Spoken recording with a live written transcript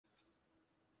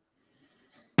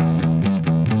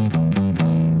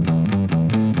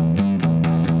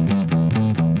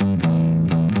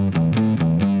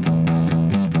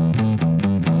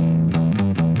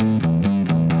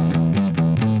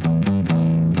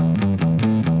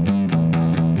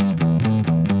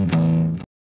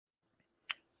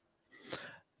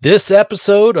This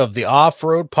episode of the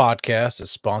Off-Road Podcast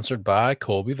is sponsored by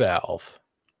Colby Valve.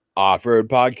 Off-Road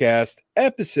Podcast,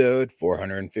 episode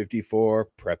 454,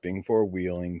 prepping for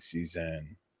wheeling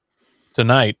season.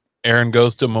 Tonight, Aaron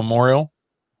goes to Memorial,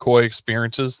 Coy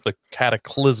experiences the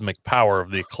cataclysmic power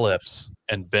of the eclipse,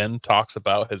 and Ben talks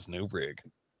about his new rig.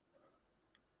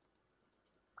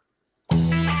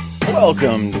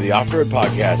 Welcome to the Off-Road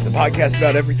Podcast, a podcast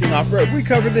about everything off-road. We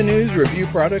cover the news, review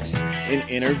products, and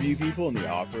interview people in the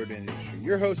off-road industry.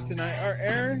 Your hosts tonight are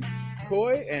Aaron,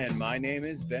 Coy, and my name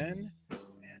is Ben.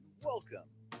 And welcome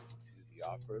to the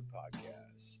Off-Road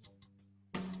Podcast.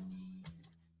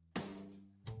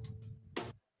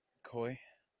 Coy,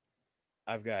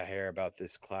 I've got hair about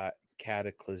this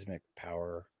cataclysmic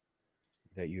power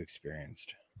that you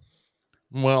experienced.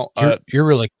 Well, You're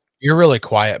really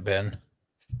quiet, Ben.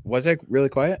 Was I really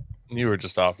quiet? you were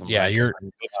just off the Yeah, mic. you're.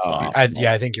 That's fine.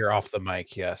 I think you're off the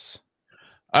mic. Yes.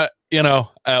 I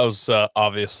was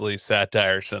obviously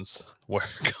satire since we're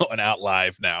going out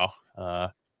live now.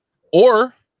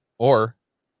 Or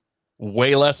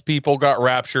way less people got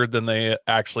raptured than they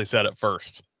actually said at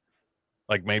first.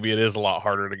 Like maybe it is a lot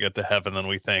harder to get to heaven than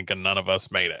we think, and none of us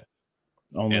made it.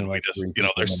 Only And like we just, three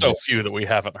people there's in so it. few that we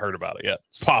haven't heard about it yet.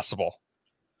 It's possible.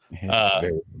 It's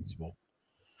very possible.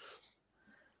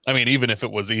 I mean, even if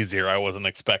it was easier, I wasn't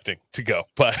expecting to go,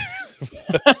 but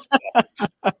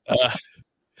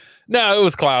no, it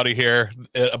was cloudy here.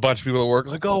 A bunch of people at work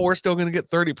like, oh, we're still going to get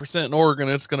 30% in Oregon.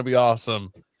 It's going to be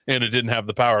awesome. And it didn't have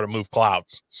the power to move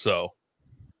clouds. So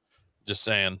just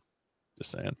saying.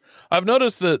 I've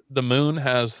noticed that the moon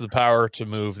has the power to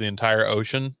move the entire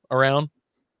ocean around,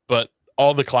 but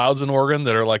all the clouds in Oregon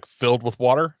that are like filled with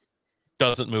water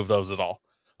doesn't move those at all.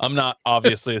 I'm not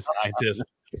obviously a scientist,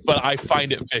 but I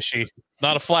find it fishy.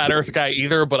 Not a flat earth guy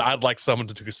either, but I'd like someone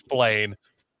to explain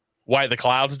why the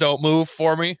clouds don't move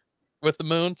for me with the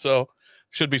moon. So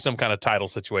should be some kind of tidal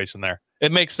situation there.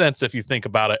 It makes sense if you think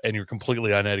about it and you're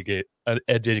completely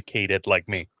uneducated like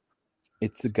me.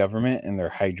 It's the government and they're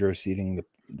hydro seeding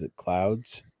the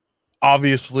clouds.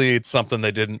 Obviously, it's something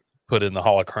they didn't put in the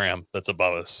hologram that's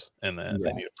above us, and then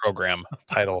they need a program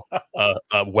title,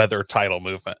 a weather title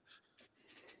movement.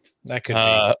 That could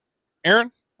be.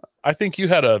 Aaron, I think you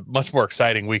had a much more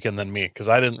exciting weekend than me because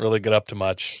I didn't really get up to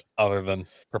much other than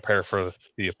prepare for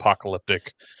the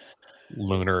apocalyptic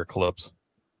lunar eclipse.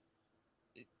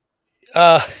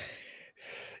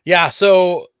 Yeah.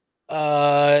 So,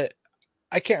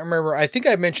 I can't remember. I think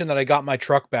I mentioned that I got my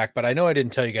truck back, but I know I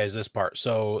didn't tell you guys this part.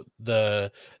 So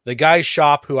the guy's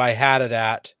shop who I had it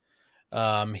at,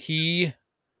 he's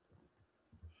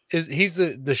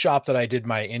the shop that I did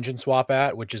my engine swap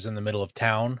at, which is in the middle of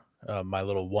town, my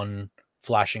little one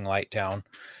flashing light town.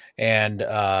 And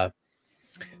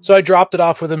so I dropped it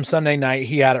off with him Sunday night.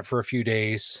 He had it for a few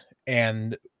days.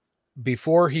 And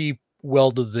before he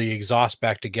welded the exhaust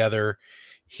back together,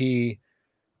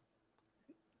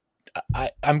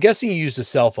 I'm guessing he used a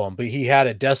cell phone, but he had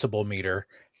a decibel meter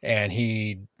and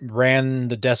he ran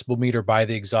the decibel meter by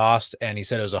the exhaust. And he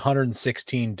said it was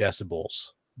 116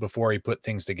 decibels before he put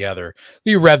things together.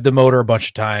 He revved the motor a bunch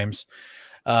of times.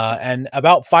 And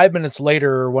about 5 minutes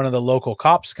later, one of the local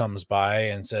cops comes by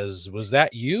and says, "Was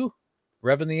that you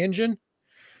revving the engine?"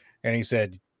 And he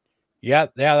said, yeah,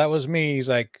 that was me. He's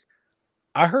like,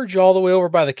 "I heard you all the way over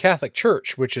by the Catholic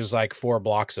church," which is like 4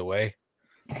 blocks away,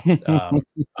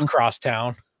 across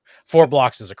town. 4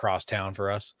 blocks is across town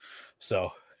for us.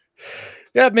 So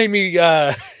that made me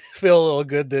feel a little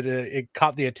good that it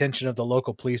caught the attention of the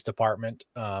local police department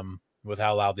with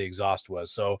how loud the exhaust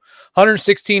was. So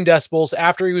 116 decibels.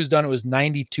 After he was done, it was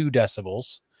 92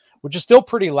 decibels, which is still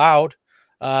pretty loud.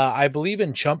 I believe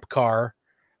in Chump Car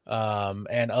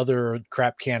and other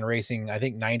crap can racing, I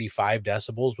think 95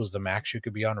 decibels was the max you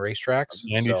could be on racetracks.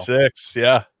 96,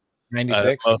 yeah.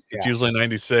 96. It's usually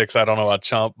 96. I don't know about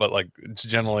Chump, but like it's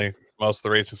generally most of the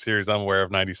racing series I'm aware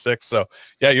of 96. So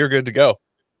yeah, you're good to go.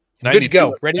 Good to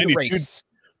go. Ready to race.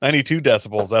 92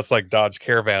 decibels. That's like Dodge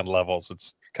Caravan levels.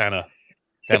 It's kind of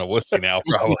wussy now,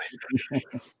 probably.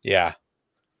 Yeah.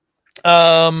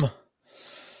 Yeah,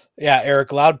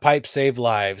 Eric, loud pipes save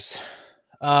lives.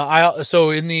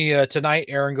 So in the tonight,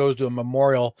 Aaron goes to a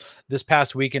memorial. This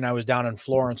past weekend, I was down in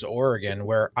Florence, Oregon,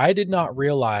 where I did not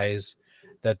realize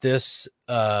that this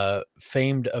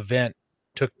famed event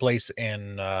took place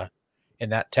in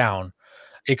that town.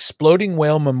 Exploding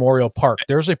Whale Memorial Park.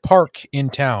 There's a park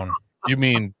in town. You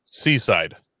mean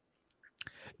Seaside?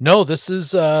 No, this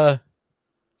is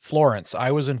Florence. I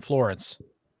was in Florence.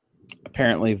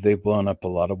 Apparently, they've blown up a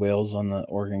lot of whales on the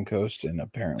Oregon coast, and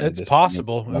apparently it's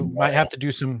possible. We might have to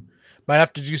do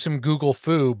some Google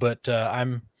foo, but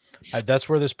that's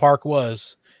where this park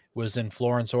was. was in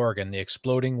Florence, Oregon, the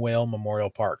Exploding Whale Memorial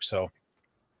Park. So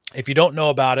if you don't know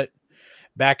about it,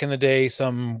 back in the day,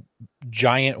 some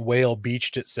giant whale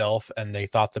beached itself, and they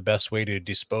thought the best way to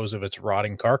dispose of its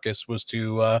rotting carcass was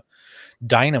to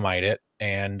dynamite it,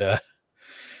 and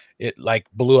it like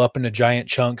blew up into giant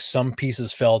chunks. Some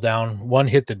pieces fell down. One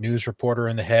hit the news reporter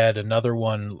in the head. Another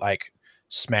one like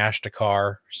smashed a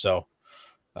car. So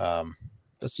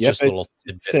that's just a little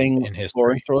saying in history.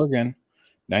 Florence, Oregon,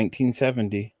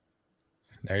 1970.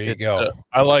 There you go.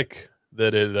 I like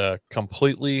that it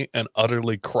completely and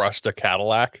utterly crushed a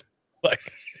Cadillac.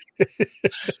 Like,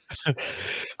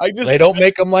 they don't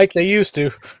make them like they used to.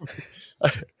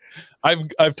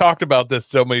 I've talked about this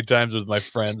so many times with my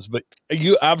friends, but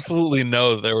you absolutely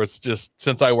know there was just,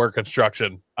 since I work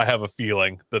construction, I have a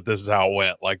feeling that this is how it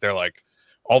went. Like, they're like,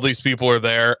 all these people are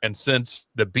there, and since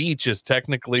the beach is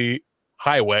technically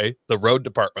highway, the road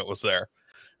department was there,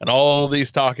 and all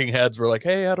these talking heads were like,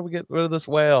 hey, how do we get rid of this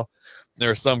whale? And there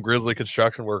was some grizzly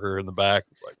construction worker in the back,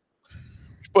 like,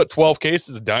 put 12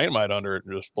 cases of dynamite under it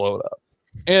and just blow it up.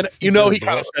 And he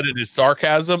kind of said it is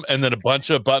sarcasm, and then a bunch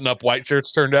of button-up white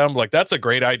shirts turned down. I'm like, that's a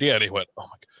great idea. And he went, oh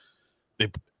my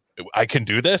God, I can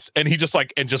do this. And he just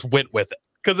went with it,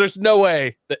 because there's no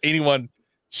way that anyone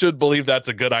should believe that's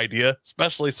a good idea,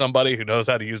 especially somebody who knows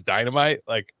how to use dynamite.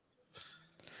 Like,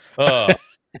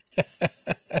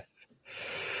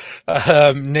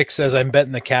 Nick says, I'm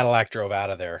betting the Cadillac drove out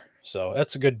of there. So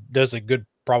there's a good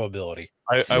probability.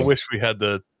 I wish we had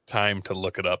the time to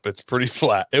look it up. It's pretty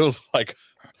flat. It was like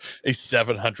a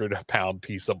 700-pound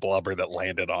piece of blubber that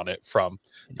landed on it from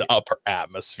the upper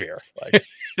atmosphere. Like,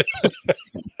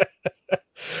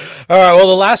 all right. Well,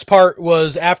 the last part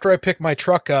was after I picked my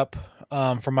truck up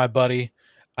from my buddy.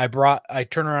 I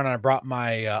turned around and I brought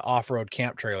my off-road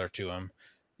camp trailer to him,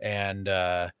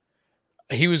 and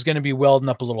he was going to be welding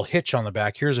up a little hitch on the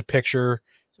back. Here's a picture.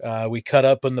 We cut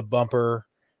up in the bumper,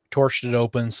 torched it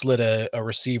open, slid a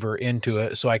receiver into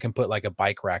it so I can put like a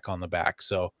bike rack on the back.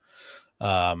 So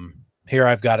here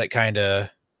I've got it kind of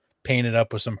painted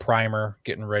up with some primer,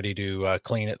 getting ready to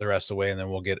clean it the rest of the way, and then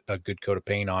we'll get a good coat of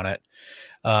paint on it.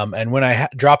 And when I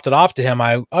dropped it off to him,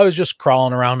 I was just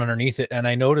crawling around underneath it, and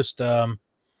I noticed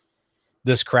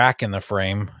this crack in the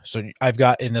frame. So I've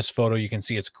got, in this photo, you can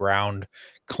see it's ground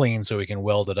clean so we can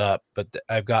weld it up, but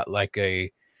I've got like an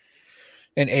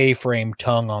A-frame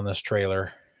tongue on this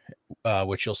trailer,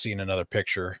 which you'll see in another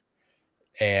picture.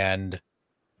 And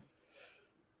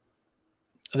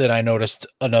then I noticed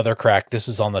another crack. This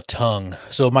is on the tongue.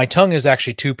 So my tongue is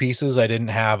actually two pieces. I didn't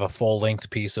have a full length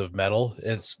piece of metal.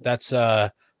 That's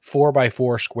a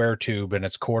 4x4 square tube, and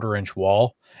it's 1/4 inch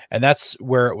wall. And that's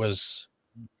where it was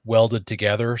welded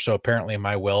together. So apparently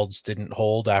my welds didn't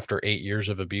hold after 8 years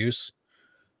of abuse.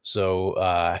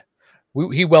 So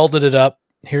he welded it up.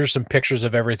 Here's some pictures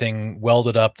of everything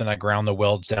welded up. Then I ground the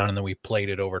welds down, and then we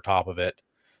plated over top of it.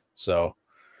 So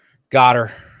got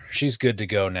her. She's good to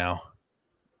go now.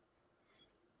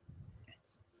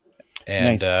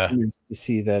 And nice to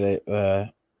see that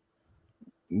it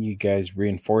you guys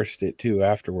reinforced it too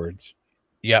afterwards.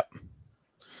 Yep.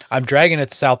 I'm dragging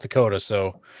it to South Dakota,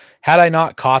 so had I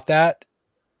not caught that,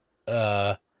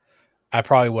 I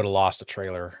probably would have lost a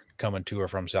trailer coming to or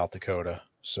from South Dakota.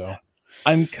 So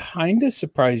I'm kind of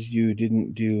surprised you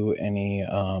didn't do any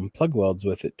plug welds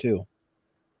with it too.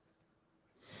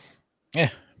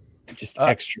 Yeah, just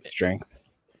extra strength.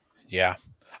 Yeah,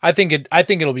 I think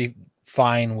it'll be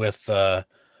fine with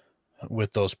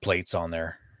those plates on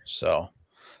there. So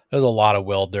there's a lot of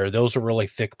weld there. Those are really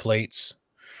thick plates,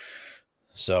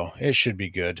 so it should be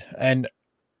good. And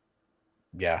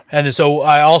yeah, and so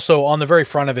I also, on the very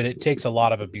front of it, it takes a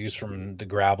lot of abuse from the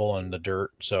gravel and the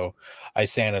dirt, so I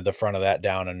sanded the front of that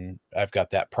down, and I've got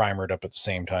that primered up at the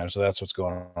same time. So that's what's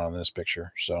going on in this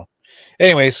picture. So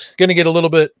anyways, gonna get a little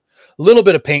bit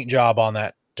of paint job on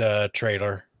that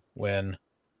trailer when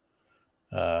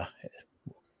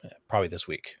probably this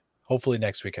week. Hopefully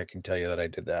next week I can tell you that I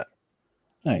did that.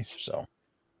 Nice. So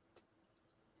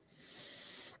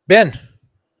Ben,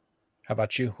 how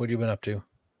about you? What have you been up to?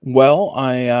 Well,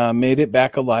 I made it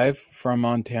back alive from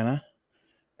Montana,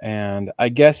 and I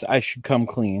guess I should come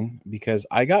clean because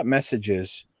I got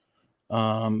messages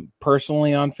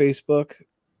personally on Facebook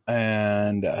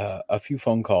and a few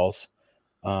phone calls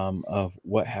of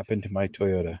what happened to my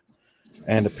Toyota.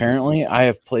 And apparently I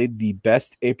have played the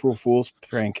best April Fool's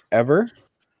prank ever.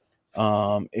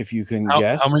 If you can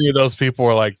guess. How many of those people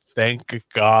were like, thank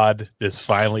God this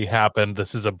finally happened.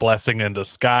 This is a blessing in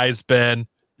disguise, Ben.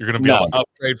 You're going to be able to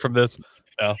upgrade from this.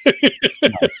 No.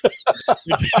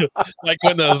 Like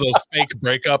when those fake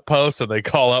breakup posts and they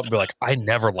call up and be like, I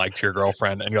never liked your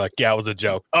girlfriend. And you're like, yeah, it was a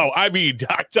joke. Oh, I mean,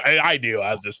 I do.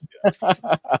 I was just.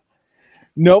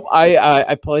 Nope.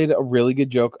 I played a really good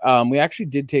joke. We actually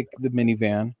did take the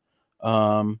minivan.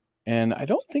 And I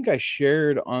don't think I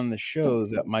shared on the show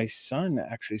that my son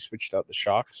actually switched out the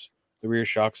shocks, the rear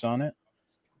shocks on it.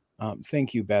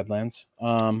 Thank you, Badlands.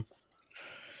 I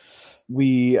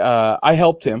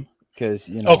helped him because,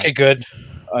 you know, Okay, good.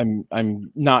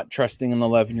 I'm not trusting an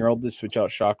 11-year-old to switch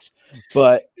out shocks,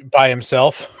 but By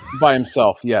himself. by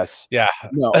himself, yes. Yeah.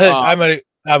 No, I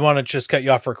want to just cut you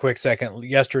off for a quick second.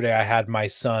 Yesterday, I had my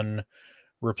son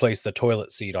replace the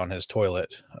toilet seat on his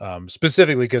toilet,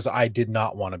 specifically because I did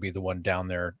not want to be the one down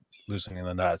there loosening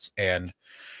the nuts, and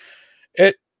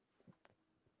it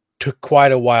took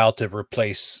quite a while to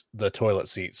replace the toilet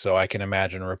seat. So I can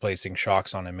imagine replacing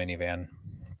shocks on a minivan.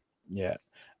 yeah.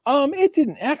 It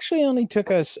didn't actually only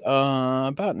took us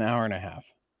about an hour and a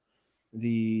half.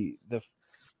 Yeah,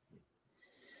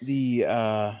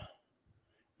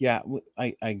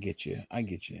 I get you. I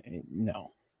get you.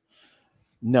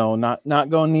 No, not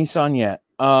going Nissan yet.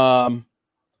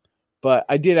 But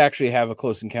I did actually have a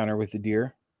close encounter with the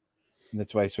deer. And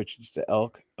that's why I switched to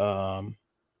elk.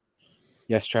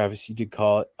 Yes, Travis, you did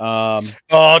call it.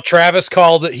 Oh, Travis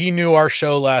called it. He knew our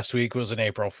show last week was an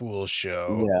April Fool's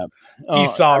show. Yeah. He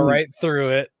saw right through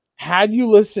it. Had you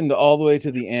listened all the way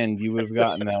to the end, you would have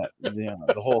gotten that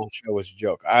the whole show was a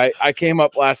joke. I came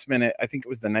up last minute. I think it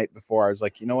was the night before. I was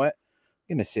like, you know what?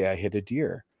 I'm gonna say I hit a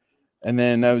deer. And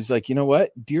then I was like, you know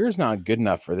what? Deer is not good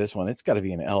enough for this one. It's got to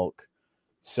be an elk.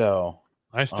 So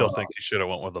I still think you should have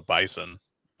went with a bison.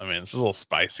 I mean, it's a little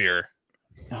spicier.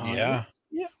 Yeah.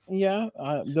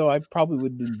 Though I probably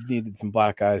would have needed some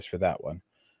black eyes for that one.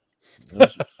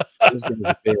 It was gonna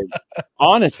be big.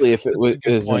 Honestly, if it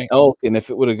was an elk and if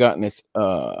it would have gotten its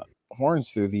horns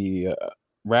through the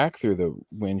rack through the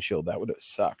windshield, that would have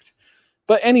sucked.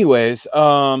 But anyways,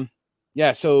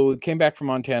 yeah. So came back from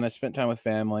Montana, spent time with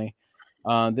family.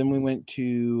 Then we went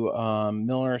to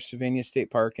Miller Sylvania State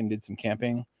Park and did some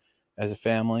camping as a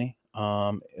family.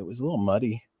 It was a little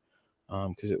muddy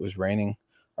because it was raining.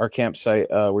 Our campsite,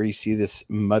 where you see this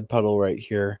mud puddle right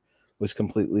here, was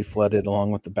completely flooded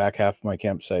along with the back half of my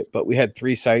campsite. But we had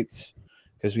 3 sites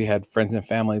because we had friends and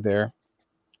family there.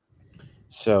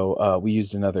 So we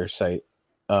used another site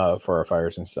for our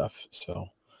fires and stuff. So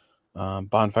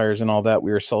bonfires and all that.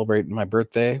 We were celebrating my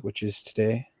birthday, which is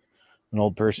today. I'm an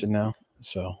old person now.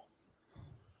 So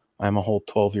I'm a whole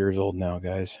 12 years old now,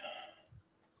 guys.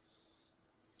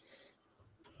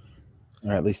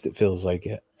 Or at least it feels like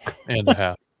it. And a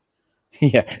half.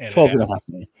 Yeah, 12 and a half.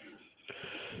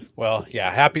 Well,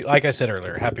 yeah, happy, like I said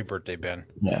earlier, happy birthday, Ben.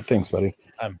 Yeah, thanks, buddy.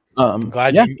 I'm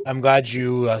glad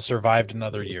you survived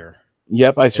another year.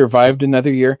 Yep, I survived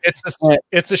another year.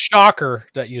 It's a shocker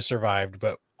that you survived,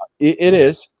 but it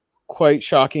is quite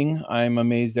shocking. I'm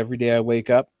amazed every day I wake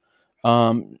up.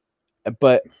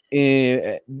 But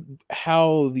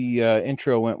how the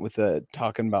intro went with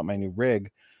talking about my new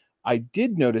rig, I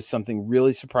did notice something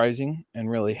really surprising and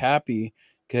really happy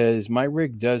because my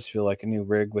rig does feel like a new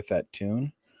rig with that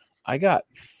tune. I got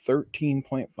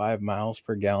 13.5 miles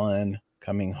per gallon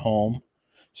coming home.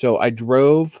 So I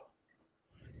drove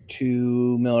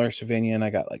to Miller, Sylvania, and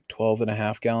I got like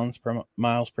 12.5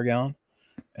 miles per gallon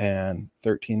and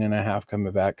 13.5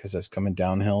 coming back because I was coming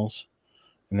down hills.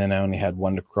 And then I only had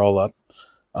 1 to crawl up.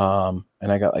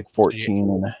 And I got like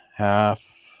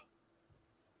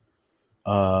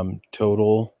 14.5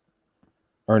 total,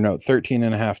 or no,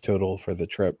 13.5 total for the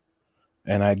trip.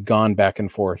 And I'd gone back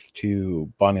and forth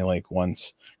to Bonnie Lake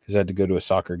once because I had to go to a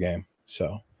soccer game.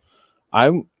 So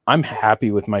I'm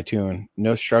happy with my tune.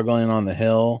 No struggling on the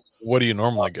hill. What do you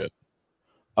normally get?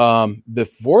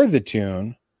 Before the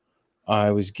tune, I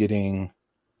was getting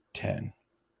 10.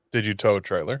 Did you tow a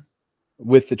trailer?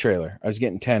 With the trailer. I was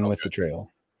getting 10 with the trailer.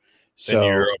 So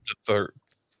you're up to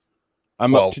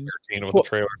I'm 12, up to 13 with the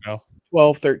trailer now.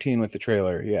 12, 13 with the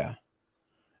trailer, yeah.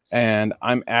 And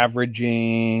I'm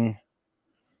averaging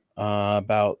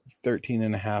about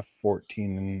 13.5,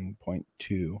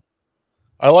 14.2.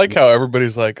 I like how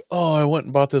everybody's like, oh, I went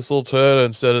and bought this little Toyota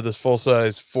instead of this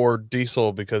full-size Ford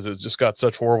diesel because it just got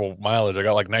such horrible mileage. I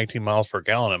got like 19 miles per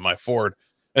gallon in my Ford.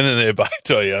 And then they buy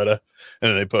Toyota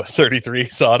and then they put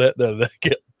 33s on it. Then they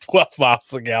get 12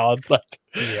 miles a gallon. Like,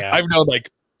 yeah, I've known like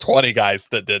 20 guys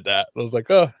that did that. I was like,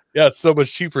 oh, yeah, it's so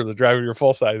much cheaper than driving your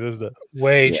full size, isn't it?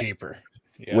 Way cheaper.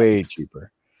 Yeah. Way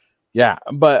cheaper. Yeah,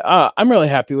 but I'm really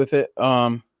happy with it.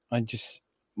 I just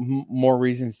more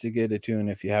reasons to get a tune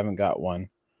if you haven't got one.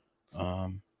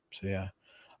 So yeah.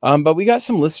 But we got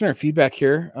some listener feedback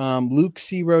here. Luke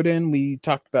C wrote in. We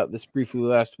talked about this briefly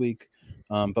last week,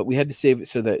 but we had to save it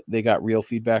so that they got real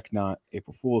feedback, not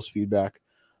April Fool's feedback.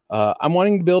 I'm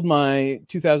wanting to build my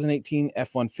 2018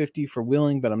 F-150 for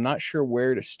Wheeling, but I'm not sure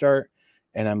where to start,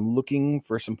 and I'm looking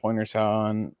for some pointers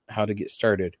on how to get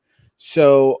started.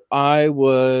 So I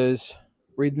was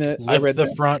reading that. Lift I read the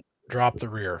that. front, drop the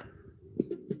rear.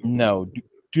 No,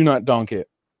 do not donk it.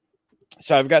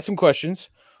 So I've got some questions.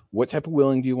 What type of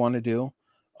wheeling do you want to do?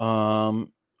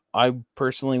 I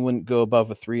personally wouldn't go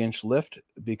above a 3-inch lift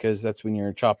because that's when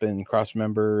you're chopping cross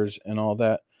members and all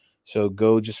that. So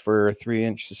go just for a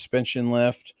 3-inch suspension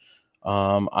lift.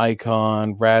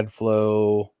 Icon,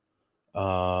 Radflow,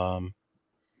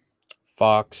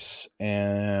 Fox,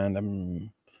 and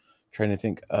I'm trying to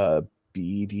think.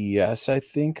 BDS, I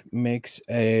think, makes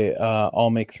all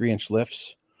make 3-inch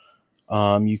lifts.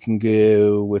 You can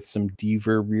go with some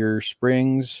Deaver rear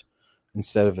springs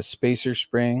instead of a spacer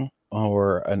spring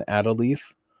or an Atta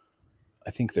leaf.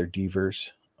 I think they're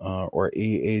Deavers, or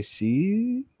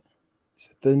AAC. Is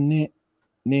that the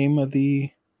name of the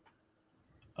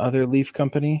other leaf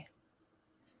company?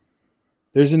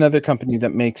 There's another company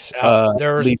that makes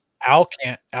there's leaf.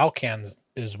 Alcan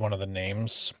is one of the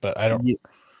names, but I don't.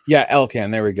 Yeah,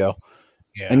 Alcan. There we go.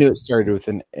 Yeah. I knew it started with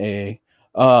an A.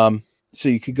 So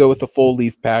you could go with a full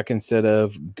leaf pack instead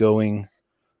of going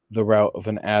the route of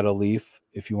an Atta leaf.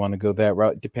 If you want to go that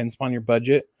route, it depends upon your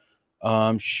budget.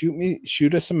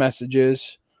 Shoot us some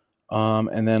messages,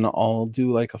 and then I'll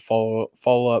do like a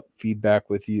follow up feedback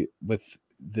with you with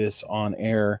this on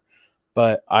air.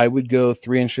 But I would go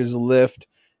 3 inches of lift,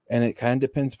 and it kind of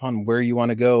depends upon where you want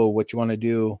to go, what you want to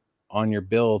do on your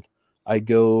build. I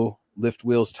go lift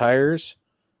wheels, tires,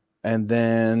 and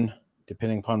then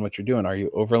depending upon what you're doing, are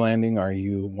you overlanding? Are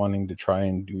you wanting to try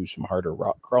and do some harder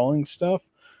rock crawling stuff?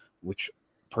 Which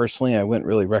personally, I wouldn't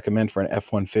really recommend for an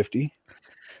F-150.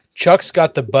 Chuck's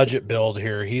got the budget build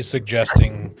here. He's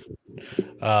suggesting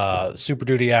Super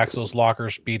Duty axles,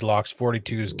 lockers, speed locks,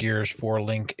 42s, gears,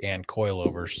 4-link, and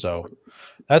coilovers. So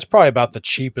that's probably about the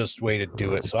cheapest way to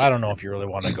do it. So I don't know if you really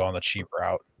want to go on the cheap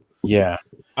route. Yeah.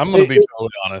 I'm going to be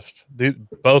totally honest.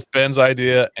 Both Ben's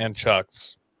idea and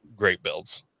Chuck's, great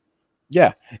builds.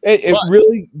 Yeah. It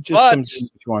really just comes to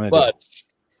what you want to do. But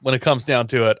when it comes down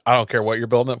to it, I don't care what you're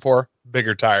building it for.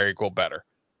 Bigger tire equal better.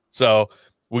 So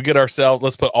we get ourselves,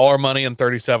 let's put all our money in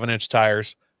 37-inch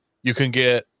tires. You can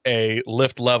get a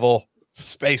lift level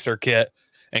spacer kit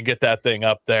and get that thing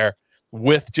up there.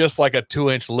 With just like a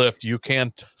 2-inch lift, you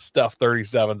can stuff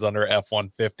 37s under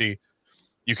F-150.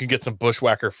 You can get some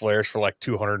Bushwhacker flares for like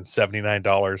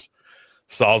 $279.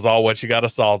 Sawzall what you got a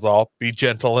Sawzall. Be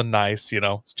gentle and nice,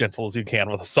 as gentle as you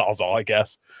can with a Sawzall, I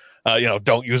guess.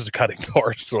 Don't use a cutting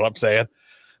torch, is what I'm saying.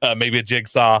 Maybe a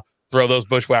jigsaw. Throw those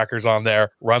Bushwhackers on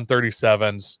there. Run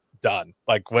 37s. Done.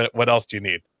 Like, what else do you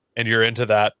need? And you're into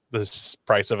that. The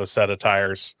price of a set of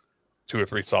tires, 2 or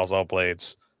 3 Sawzall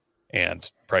blades,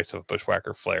 and price of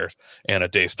Bushwhacker flares and a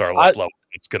Daystar lift level.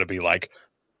 It's going to be like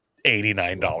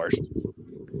 $89.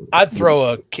 I'd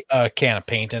throw a can of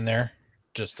paint in there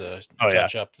just to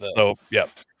touch up the. So, yep.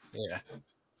 Yeah.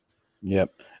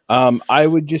 Yep. I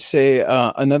would just say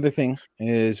another thing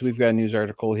is we've got a news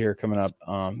article here coming up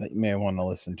that you may want to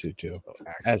listen to too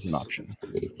as an option.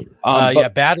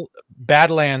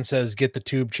 Badlands says get the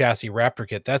tube chassis Raptor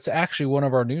kit. That's actually one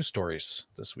of our news stories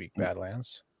this week.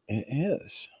 Badlands. It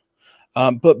is.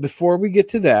 But before we get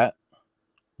to that,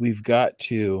 we've got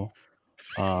a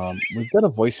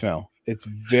voicemail. It's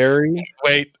very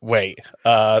wait.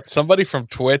 Somebody from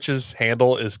Twitch's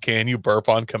handle is "Can you burp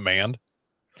on command?"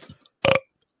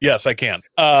 Yes, I can.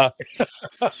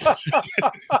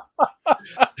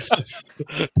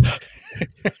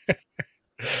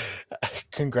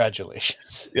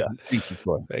 Congratulations. Yeah. Thank you,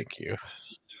 Troy. Thank you.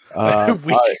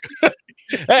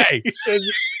 Hey,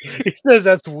 he says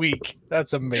that's weak.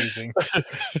 That's amazing.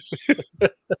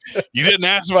 You didn't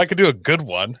ask if I could do a good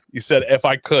one. You said if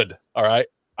I could. All right.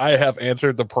 I have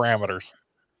answered the parameters.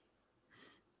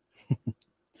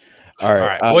 All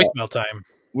right. Voicemail time.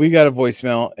 We got a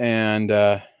voicemail, and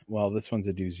this one's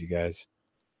a doozy, guys.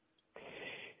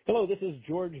 Hello, this is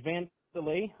George Van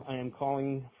Delay. I am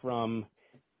calling from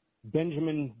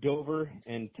Benjamin, Dover,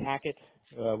 and Tackett.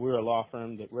 We're a law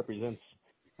firm that represents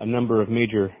a number of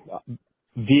major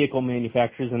vehicle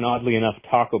manufacturers, and oddly enough,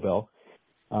 Taco Bell.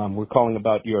 We're calling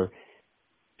about your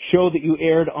show that you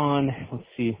aired on,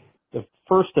 the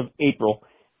 1st of April.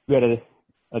 We had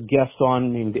a guest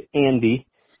on named Andy.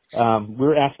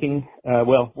 We're asking,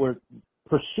 we're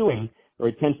pursuing the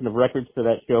retention of records for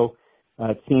that show.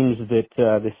 It seems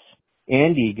that this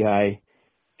Andy guy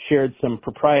shared some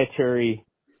proprietary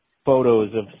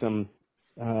photos of some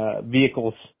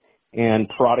vehicles and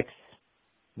products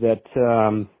that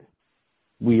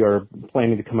we are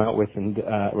planning to come out with, and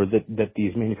or that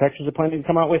these manufacturers are planning to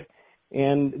come out with,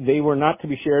 and they were not to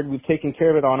be shared. We've taken care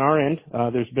of it on our end.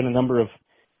 There's been a number of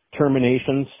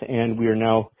terminations, and we are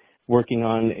now working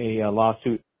on a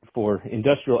lawsuit for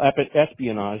industrial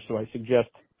espionage. So I suggest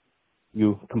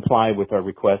you comply with our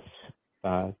requests,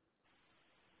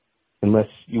 unless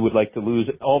you would like to lose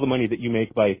all the money that you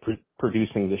make by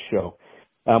producing this show.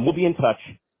 We'll be in touch.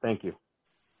 Thank you.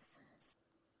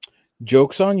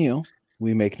 Joke's on you.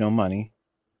 We make no money.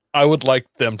 I would like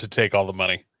them to take all the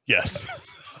money. Yes.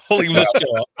 I'll leave the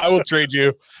show. I will trade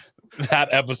you that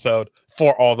episode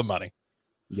for all the money.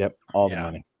 Yep, all the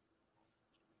money.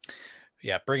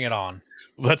 Yeah, bring it on.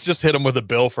 Let's just hit them with a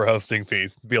bill for hosting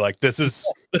fees. Be like, this is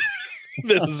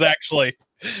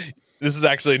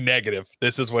actually negative.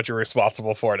 This is what you're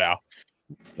responsible for now.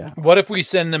 Yeah. What if we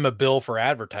send them a bill for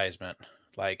advertisement?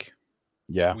 Like,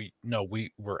 yeah,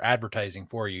 we're advertising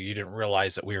for you. You didn't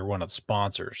realize that we were one of the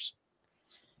sponsors.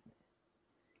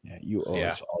 Yeah, you owe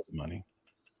us all the money.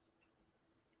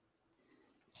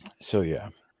 So yeah,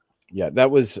 that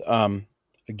was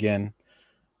again.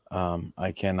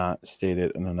 I cannot state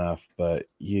it enough, but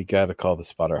you got to call the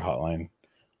spotter hotline.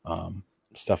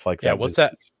 Stuff like that. Yeah, what's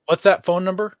that? What's that phone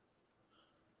number?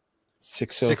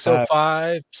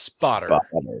 605 spotter.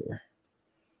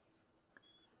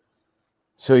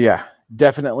 So yeah,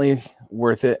 definitely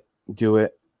worth it. Do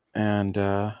it. And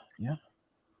yeah.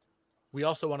 We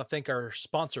also want to thank our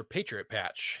sponsor, Patriot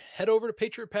Patch. Head over to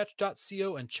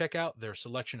patriotpatch.co and check out their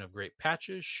selection of great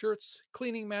patches, shirts,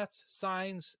 cleaning mats,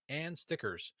 signs, and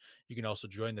stickers. You can also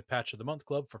join the Patch of the Month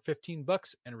Club for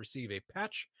 $15 and receive a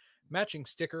patch, matching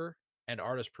sticker, and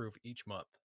artist proof each month.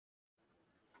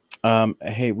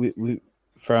 Hey, we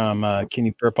from Can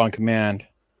You Burp on Command?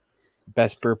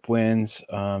 Best burp wins.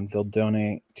 They'll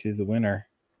donate to the winner.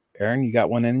 Aaron, you got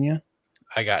one in you?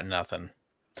 I got nothing.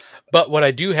 But what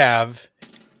I do have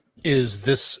is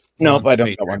this. Nope, I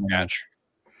don't got one patch.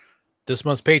 This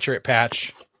month's Patriot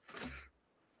Patch.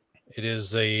 It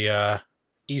is a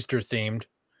Easter themed.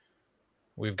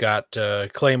 We've got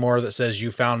Claymore that says "You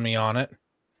found me" on it.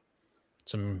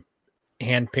 Some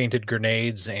hand painted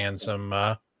grenades and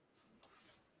some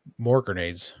more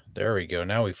grenades. There we go.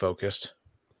 Now we focused.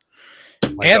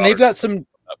 And they've got some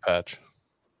that patch.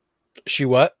 She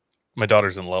what? My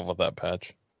daughter's in love with that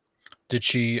patch. Did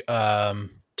she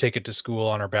take it to school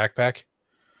on her backpack?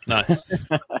 No.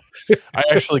 I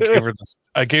actually gave her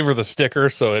the sticker,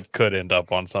 so it could end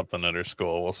up on something at her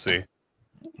school. We'll see.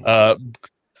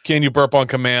 Can you burp on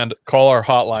command? Call our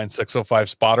hotline 605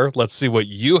 spotter. Let's see what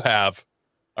you have.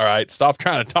 All right. Stop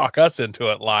trying to talk us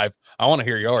into it live. I want to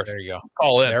hear yours. There you go.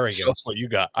 Call in. There we Show go. us what you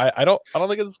got. I don't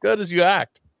think it's as good as you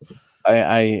act.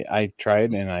 I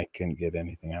tried and I couldn't get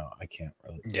anything out. I can't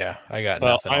really. Yeah, I got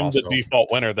Well, nothing. I'm also. the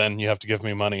default winner. Then you have to give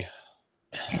me money.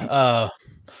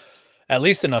 At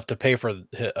least enough to pay for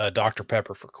Dr.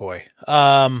 Pepper for Koi.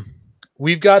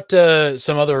 We've got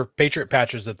some other Patriot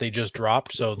patches that they just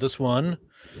dropped. So this one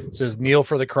says "Kneel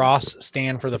for the cross,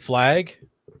 stand for the flag."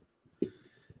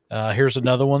 Here's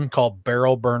another one called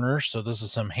Barrel Burners. So this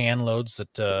is some hand loads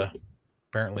that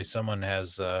apparently someone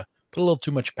has put a little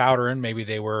too much powder in. Maybe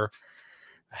they were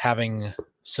having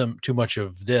some too much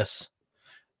of this.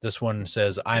 This one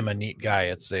says "I'm a neat guy."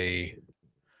 It's a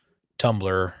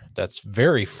tumbler that's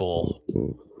very full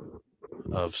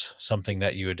of something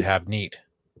that you would have neat.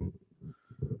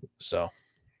 So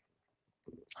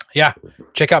yeah,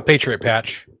 check out Patriot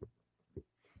Patch.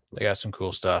 They got some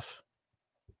cool stuff.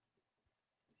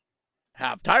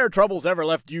 Have tire troubles ever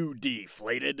left you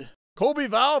deflated? Colby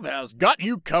Valve has got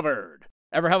you covered.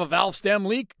 Ever have a valve stem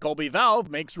leak? Colby Valve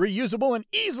makes reusable and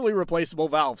easily replaceable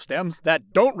valve stems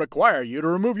that don't require you to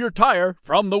remove your tire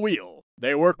from the wheel.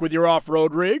 They work with your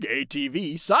off-road rig,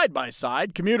 ATV,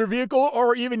 side-by-side, commuter vehicle,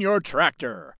 or even your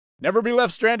tractor. Never be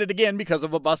left stranded again because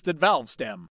of a busted valve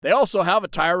stem. They also have a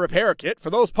tire repair kit for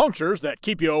those punctures that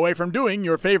keep you away from doing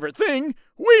your favorite thing,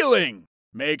 wheeling.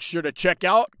 Make sure to check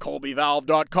out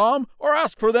colbyvalve.com or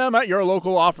ask for them at your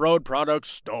local off-road products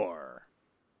store.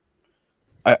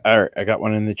 I got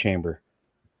one in the chamber.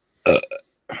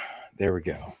 There we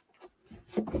go.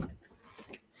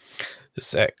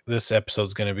 This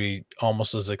episode's going to be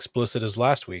almost as explicit as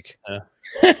last week.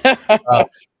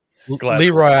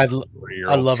 Leroy, I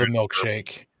love a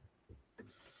milkshake.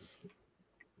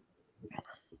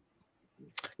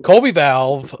 Colby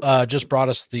Valve just brought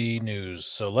us the news,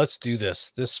 so let's do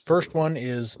this. This first one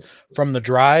is from The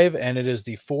Drive, and it is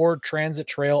the Ford Transit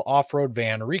Trail off-road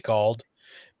van recalled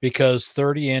because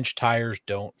 30-inch tires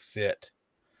don't fit.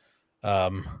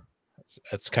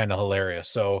 That's kind of hilarious.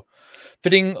 So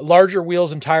fitting larger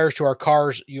wheels and tires to our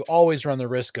cars, you always run the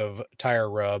risk of tire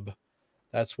rub.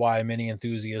 That's why many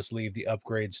enthusiasts leave the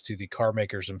upgrades to the car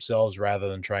makers themselves rather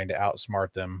than trying to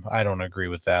outsmart them. I don't agree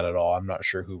with that at all. I'm not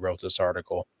sure who wrote this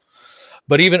article.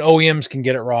 But even OEMs can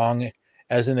get it wrong,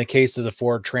 as in the case of the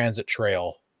Ford Transit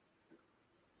Trail.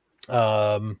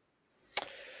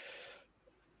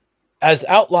 As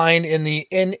outlined in the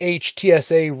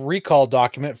NHTSA recall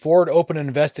document, Ford opened an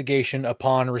investigation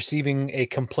upon receiving a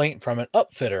complaint from an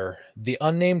upfitter. The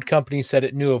unnamed company said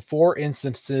it knew of 4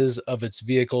 instances of its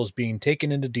vehicles being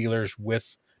taken into dealers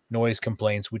with noise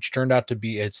complaints, which turned out to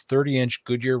be its 30-inch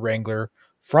Goodyear Wrangler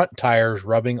front tires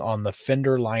rubbing on the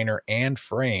fender liner and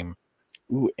frame.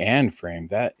 Ooh, and frame.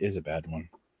 That is a bad one.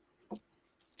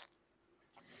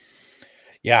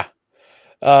 Yeah.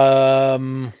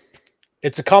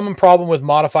 It's a common problem with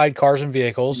modified cars and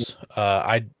vehicles.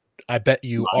 I bet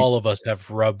you all of us have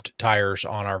rubbed tires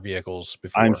on our vehicles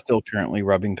before. I'm still currently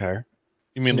rubbing tire.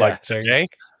 You mean Yeah, like today?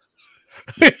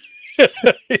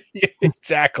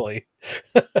 Exactly.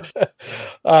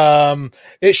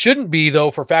 It shouldn't be,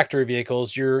 though, for factory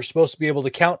vehicles. You're supposed to be able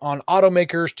to count on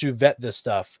automakers to vet this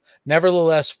stuff.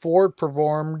 Nevertheless, Ford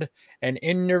performed an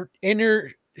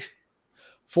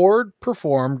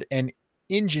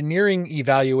engineering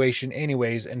evaluation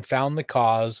anyways and found the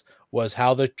cause was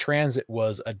how the Transit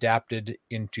was adapted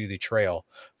into the trail.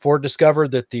 Ford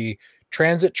discovered that the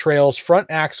Transit Trail's front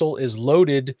axle is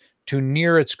loaded to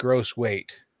near its gross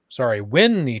weight.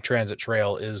 When the Transit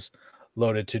Trail is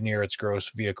loaded to near its gross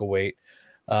vehicle weight,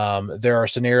 there are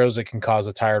scenarios that can cause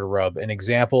a tire to rub. An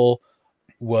example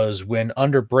was when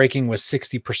under braking with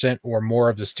 60% or more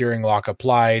of the steering lock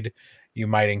applied, you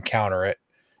might encounter it.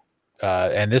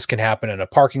 And this can happen in a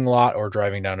parking lot or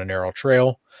driving down a narrow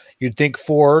trail. You'd think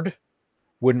Ford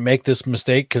wouldn't make this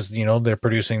mistake because, you know, they're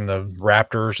producing the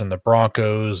Raptors and the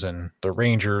Broncos and the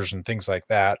Rangers and things like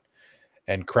that,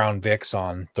 and Crown Vics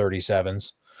on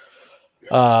 37s.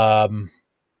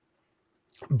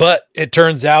 But it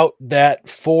turns out that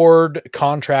Ford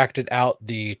contracted out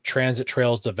the Transit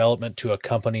Trail's development to a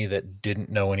company that didn't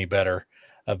know any better.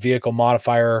 A vehicle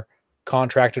modifier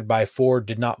contracted by Ford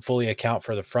did not fully account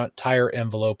for the front tire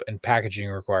envelope and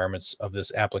packaging requirements of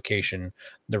this application,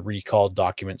 the recalled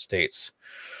document states.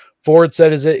 Ford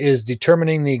said it is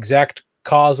determining the exact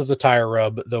cause of the tire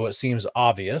rub, though it seems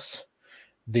obvious.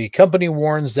 The company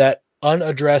warns that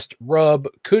unaddressed rub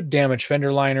could damage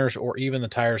fender liners or even the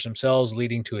tires themselves,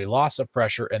 leading to a loss of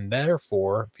pressure and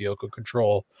therefore vehicle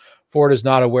control. Ford is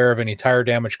not aware of any tire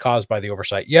damage caused by the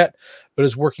oversight yet, but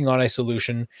is working on a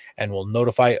solution and will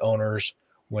notify owners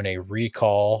when a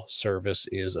recall service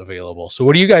is available. So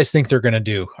what do you guys think they're going to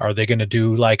do? Are they going to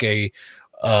do like a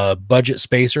budget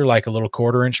spacer, like a little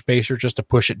 1/4-inch spacer, just to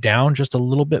push it down just a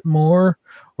little bit more?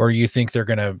 Or you think they're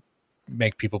going to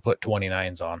make people put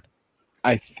 29s on?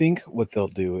 I think what they'll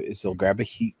do is they'll grab a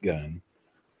heat gun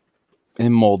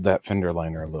and mold that fender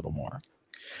liner a little more.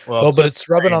 Well, but it's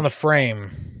rubbing on the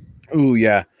frame. Ooh,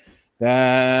 yeah.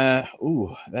 That's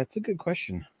a good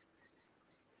question.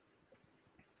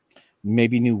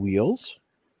 Maybe new wheels?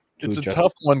 It's a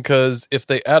tough one because if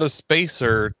they add a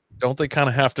spacer, don't they kind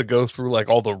of have to go through like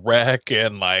all the wreck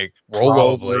and like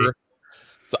rollover?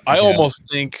 So I almost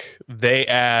think they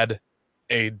add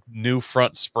a new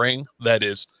front spring that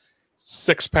is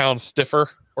 6 pounds stiffer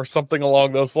or something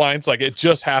along those lines. Like it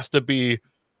just has to be,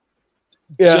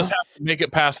 just have to make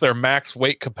it past their max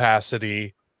weight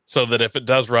capacity so that if it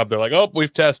does rub, they're like, oh,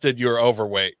 we've tested, you're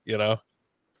overweight, you know?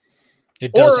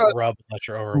 It doesn't rub unless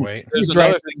you're overweight. There's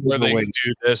another thing where they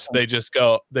do this. They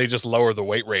just lower the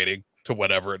weight rating to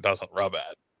whatever it doesn't rub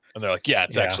at. And they're like, yeah,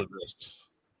 it's actually this.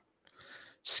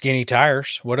 Skinny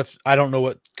tires. What if, I don't know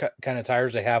what kind of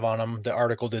tires they have on them. The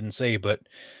article didn't say, but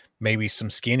maybe some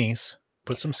skinnies.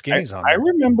 Put some skinnies on them. I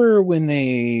remember when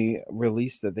they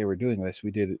released that they were doing this,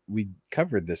 we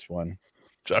covered this one.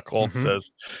 Chuck Holtz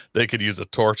says they could use a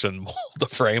torch and mold the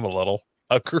frame a little.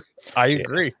 I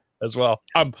agree as well.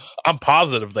 I'm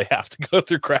positive they have to go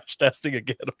through crash testing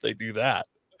again if they do that.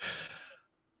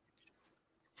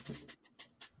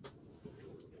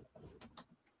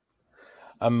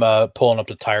 I'm pulling up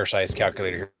the tire size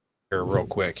calculator here real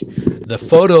quick. The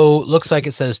photo looks like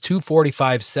it says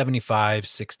 245, 75,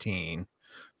 16.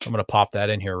 I'm going to pop that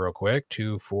in here real quick.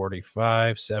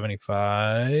 245,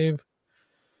 75,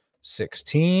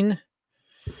 16.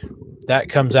 That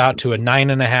comes out to a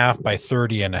 9.5 by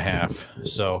 30.5.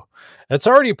 So that's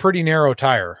already a pretty narrow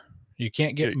tire. You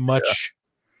can't get much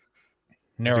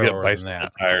narrower than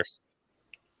that. Tires.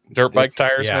 Dirt bike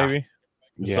tires, maybe?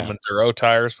 Yeah. Some enduro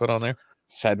tires put on there.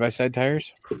 Side-by-side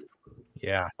tires?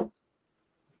 Yeah.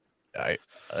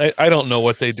 I don't know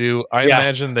what they do. I Yeah.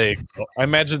 imagine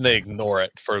they ignore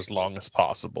it for as long as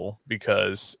possible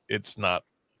because it's not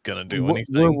gonna do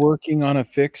anything. We're working on a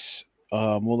fix.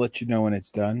 We'll let you know when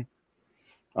it's done.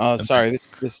 Sorry,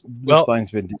 this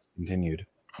line's been discontinued.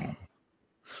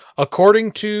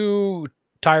 According to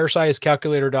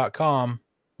TireSizeCalculator.com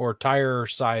or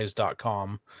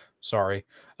TireSize.com, sorry,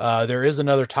 there is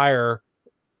another tire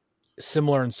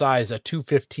similar in size, a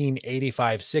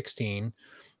 215/85/16.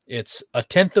 It's a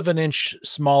 1/10 of an inch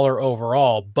smaller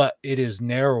overall, but it is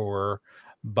narrower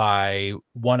by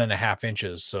 1.5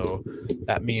 inches. So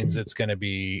that means it's going to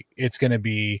be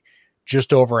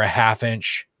just over a 1/2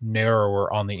 inch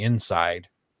narrower on the inside.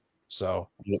 So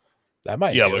that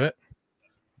might do it.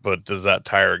 But does that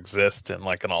tire exist in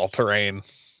like an all-terrain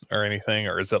or anything,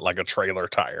 or is it like a trailer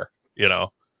tire? You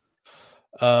know?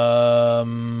 A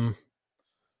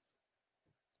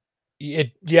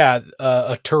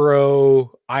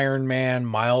Turo, Ironman,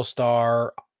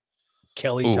 Milestar,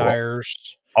 Kelly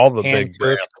tires, all the big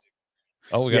brands.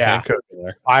 Oh, we got Hankook in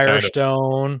there.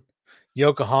 Firestone,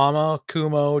 Yokohama,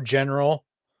 Kumo, General.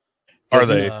 Are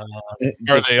they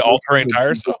all-terrain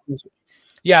tires?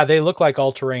 Yeah, they look like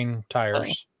all-terrain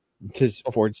tires. Does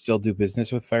Ford still do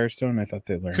business with Firestone? I thought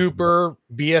they learned. Cooper,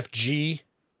 BFG.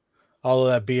 All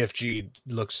of that BFG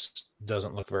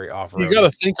doesn't look very off-road. You got to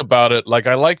think about it. Like,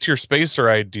 I liked your spacer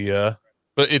idea,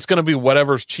 but it's going to be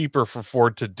whatever's cheaper for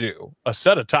Ford to do. A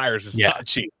set of tires is not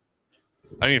cheap.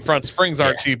 I mean, front springs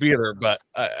aren't cheap either, but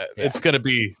it's going to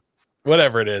be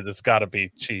whatever it is. It's got to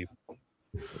be cheap.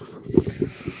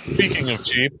 Speaking of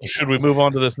cheap, should we move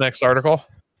on to this next article?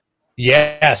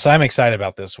 Yes, I'm excited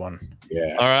about this one.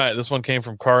 Yeah. All right. This one came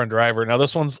from Car and Driver. Now,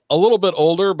 this one's a little bit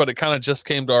older, but it kind of just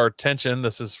came to our attention.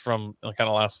 This is from kind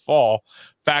of last fall.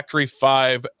 Factory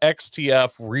 5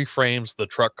 XTF reframes the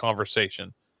truck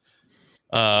conversation.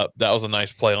 That was a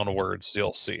nice play on the words.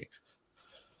 You'll see.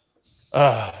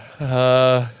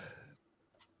 The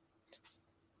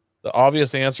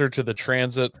obvious answer to the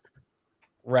Transit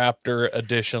Raptor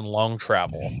Edition long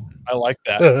travel. I like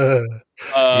that.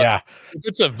 Yeah. If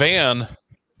it's a van,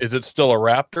 is it still a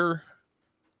Raptor?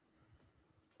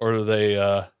 Or do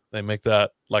they make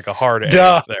that like a hard A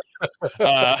there?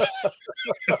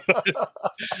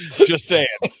 Just saying,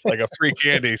 like a free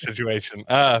candy situation.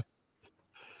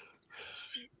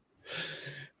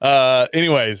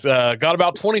 Anyways, got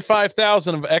about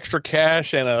 25,000 of extra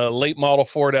cash and a late model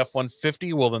Ford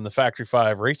F-150. Well, then the Factory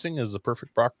 5 Racing is the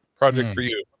perfect project for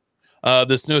you.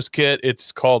 This newest kit,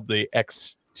 it's called the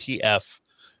XTF,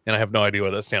 and I have no idea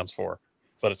what that stands for,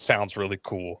 but it sounds really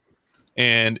cool.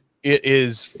 And it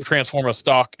is transform a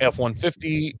stock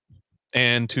F-150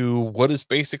 into what is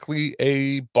basically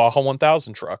a Baja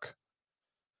 1000 truck,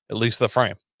 at least the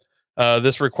frame.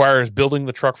 This requires building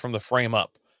the truck from the frame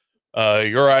up.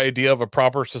 Your idea of a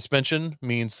proper suspension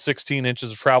means 16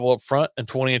 inches of travel up front and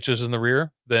 20 inches in the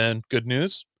rear. Then good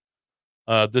news.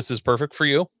 This is perfect for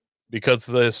you because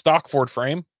the stock Ford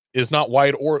frame is not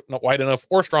wide enough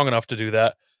or strong enough to do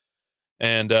that.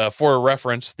 And for a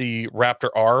reference, the Raptor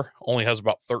R only has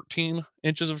about 13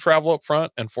 inches of travel up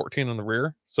front and 14 in the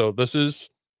rear. So this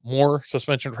is more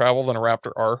suspension travel than a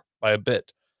Raptor R by a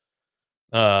bit.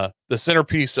 The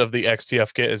centerpiece of the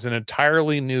XTF kit is an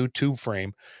entirely new tube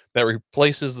frame that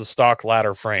replaces the stock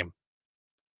ladder frame.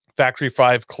 Factory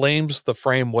 5 claims the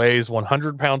frame weighs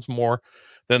 100 pounds more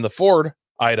than the Ford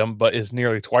item, but is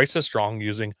nearly twice as strong,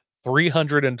 using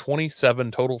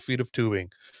 327 total feet of tubing.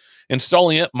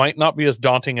 Installing it might not be as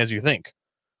daunting as you think,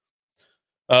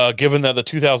 given that the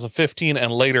 2015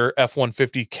 and later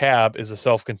F-150 cab is a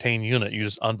self-contained unit. You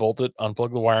just unbolt it,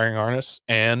 unplug the wiring harness,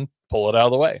 and pull it out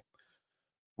of the way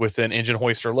with an engine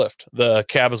hoist or lift. The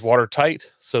cab is watertight,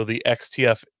 so the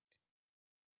XTF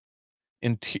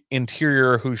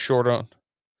interior, who's short on,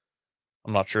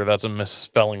 I'm not sure, that's a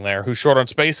misspelling there, who's short on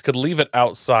space, could leave it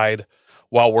outside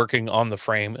while working on the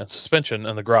frame and suspension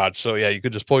in the garage. So yeah, you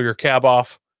could just pull your cab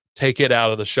off, take it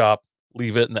out of the shop,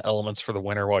 leave it in the elements for the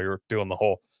winter while you're doing the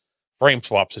whole frame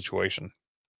swap situation.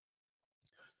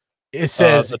 It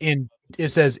says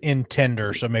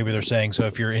intender, so maybe they're saying, so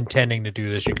if you're intending to do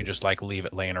this, you could just like leave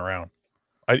it laying around.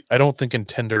 I don't think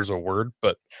intender's a word,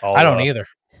 but I don't either.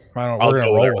 We're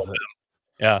gonna roll with it.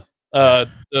 Yeah.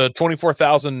 The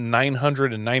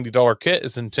 $24,990 kit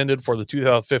is intended for the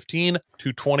 2015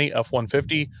 220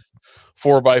 F-150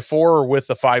 4x4 with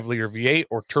a 5-liter V8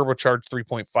 or turbocharged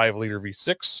 3.5-liter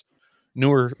V6.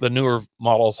 The newer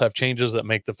models have changes that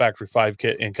make the Factory 5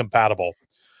 kit incompatible.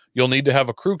 You'll need to have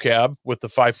a crew cab with the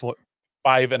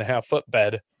 5.5-foot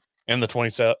bed and the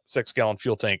 26-gallon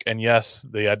fuel tank. And yes,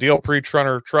 the ideal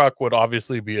pre-trunner truck would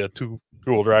obviously be a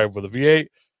two-wheel drive with a V8.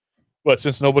 But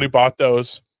since nobody bought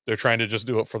those, they're trying to just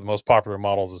do it for the most popular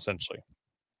models, essentially.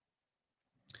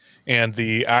 And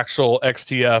the actual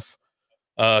XTF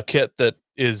kit that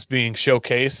is being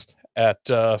showcased at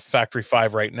Factory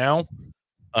 5 right now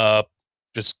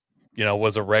just,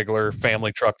 was a regular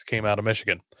family truck that came out of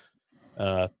Michigan.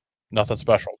 Nothing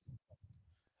special.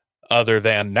 Other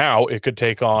than now, it could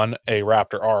take on a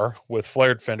Raptor R with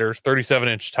flared fenders,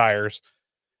 37-inch tires,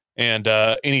 and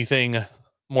anything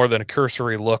more than a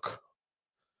cursory look,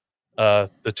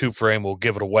 the tube frame will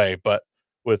give it away. But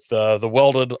with the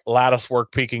welded lattice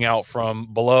work peeking out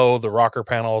from below, the rocker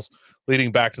panels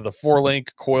leading back to the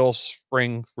 4-link coil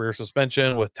spring rear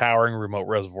suspension with towering remote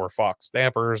reservoir Fox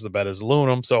dampers, the bed is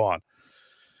aluminum, so on.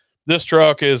 This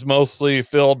truck is mostly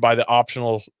filled by the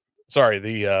optional... Sorry,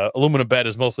 the aluminum bed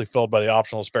is mostly filled by the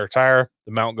optional spare tire.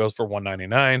 The mount goes for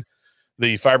 $199.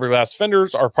 The fiberglass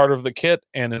fenders are part of the kit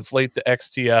and inflate the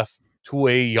XTF to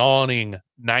a yawning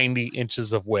 90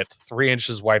 inches of width, 3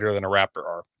 inches wider than a Raptor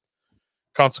R.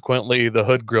 Consequently, the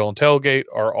hood, grille, and tailgate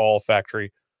are all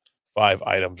Factory 5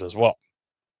 items as well.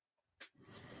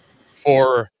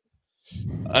 For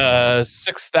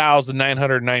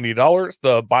 $6,990,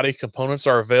 the body components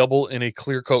are available in a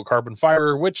clear coat carbon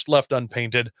fiber, which, left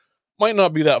unpainted, might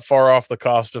not be that far off the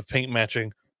cost of paint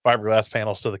matching fiberglass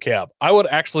panels to the cab. I would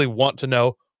actually want to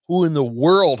know who in the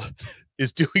world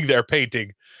is doing their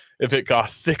painting if it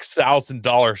costs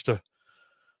 $6,000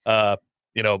 to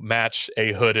match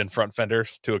a hood and front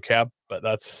fenders to a cab. But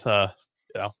that's they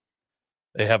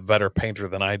have a better painter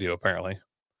than I do, apparently.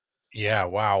 Yeah,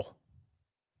 wow.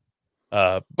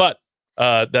 But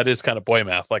that is kind of boy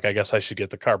math. Like, I guess I should get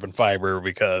the carbon fiber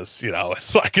because,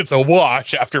 it's like it's a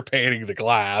wash after painting the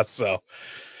glass. So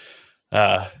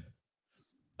the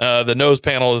nose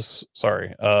panel is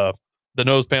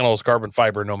carbon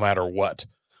fiber no matter what.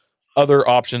 Other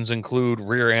options include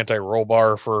rear anti-roll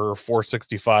bar for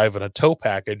 $465 and a tow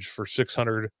package for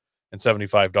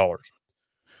 $675.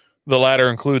 The latter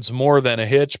includes more than a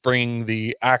hitch, bringing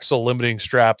the axle limiting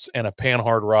straps and a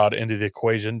panhard rod into the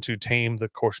equation to tame the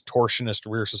torsionist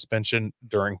rear suspension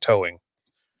during towing.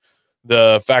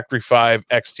 The Factory 5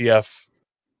 XTF...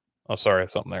 Oh, sorry,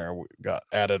 something there got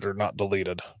added or not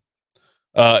deleted.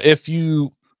 If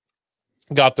you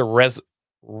got the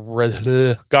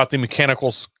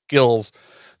mechanical skills,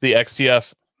 the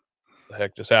XTF... What the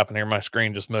heck just happened here? My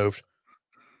screen just moved.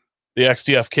 The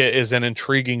XTF kit is an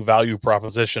intriguing value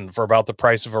proposition. For about the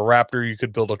price of a Raptor, you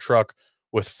could build a truck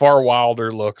with far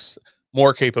wilder looks,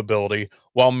 more capability,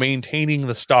 while maintaining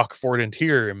the stock Ford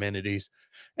interior amenities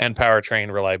and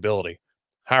powertrain reliability.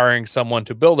 Hiring someone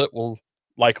to build it will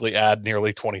likely add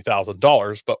nearly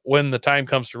 $20,000, but when the time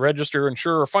comes to register,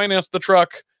 insure, or finance the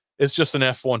truck, it's just an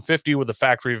F-150 with a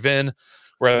factory VIN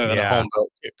rather than a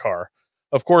home-built kit car.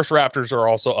 Of course, Raptors are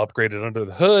also upgraded under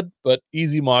the hood, but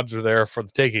easy mods are there for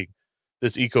the taking.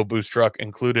 This EcoBoost truck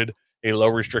included a low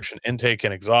restriction intake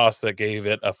and exhaust that gave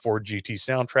it a Ford GT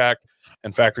soundtrack,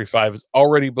 and Factory 5 is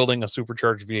already building a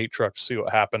supercharged V8 truck to see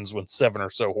what happens when 700 or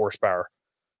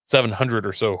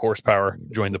so horsepower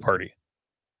join the party.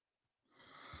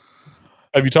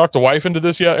 Have you talked the wife into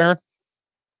this yet, Aaron?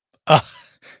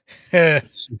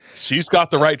 She's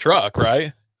got the right truck,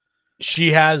 right?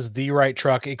 She has the right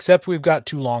truck, except we've got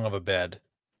too long of a bed.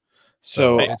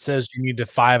 So it says you need the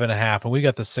 5.5, and we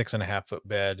got the 6.5 foot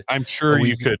bed. I'm sure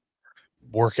you could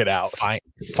work it out.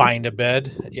 Find a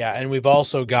bed. Yeah. And we've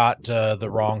also got the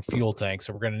wrong fuel tank.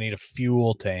 So we're going to need a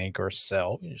fuel tank or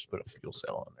cell. You just put a fuel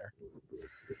cell in there.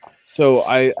 So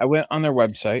I went on their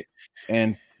website,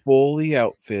 and fully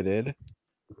outfitted,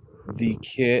 the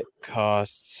kit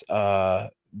costs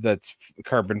that's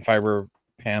carbon fiber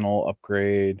panel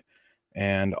upgrade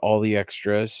and all the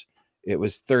extras. It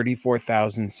was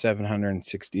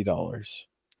 $34,760.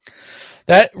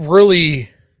 That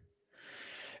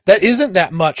isn't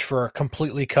that much for a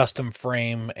completely custom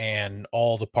frame and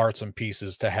all the parts and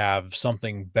pieces to have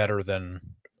something better than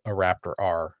a Raptor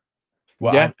R.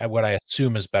 Well, yeah. What I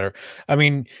assume is better. I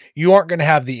mean, you aren't going to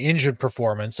have the engine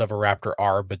performance of a Raptor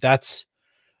R, but that's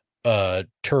a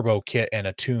turbo kit and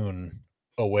a tune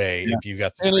away if you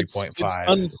got the 3.5. It's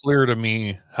unclear to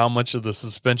me how much of the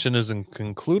suspension is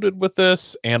included with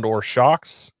this and or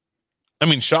shocks. I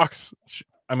mean, shocks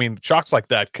like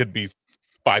that could be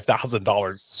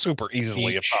 $5,000 super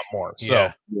easily, if not more.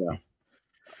 So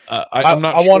I'm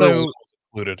not sure what's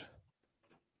included.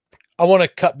 I want to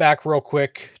cut back real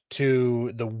quick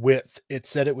to the width. It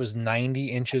said it was 90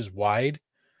 inches wide.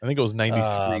 I think it was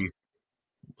 93.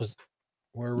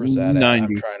 Where was that 90. At? I'm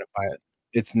trying to find it.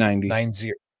 It's 90.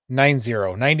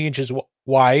 90 inches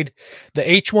wide. The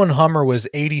H1 Hummer was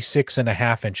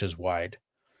 86.5 inches wide.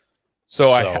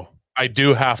 So I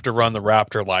do have to run the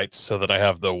Raptor lights so that I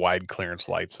have the wide clearance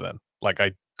lights. Then, like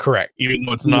Correct. even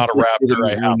though it's not a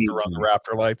Raptor, I have to run the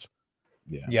Raptor lights.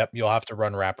 Yeah. Yep, you'll have to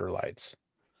run Raptor lights.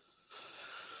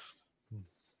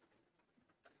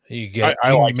 You get.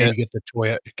 I like maybe it.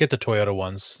 get the Toyota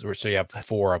ones, so you have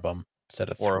 4 of them instead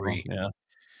of 3. Yeah,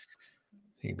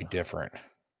 You can be different.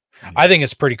 Yeah. I think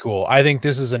it's pretty cool. I think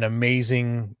this is an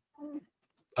amazing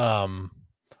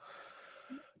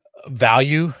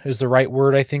value is the right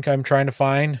word I think I'm trying to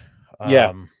find.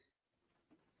 Yeah.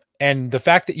 And the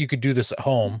fact that you could do this at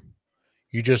home,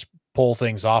 you just pull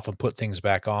things off and put things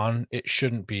back on, it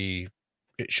shouldn't be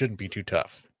too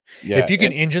tough. Yeah. If you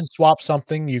can engine swap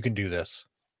something, you can do this.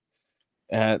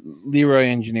 Leroy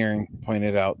Engineering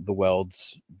pointed out the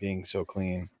welds being so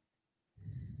clean.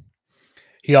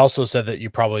 He also said that you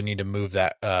probably need to move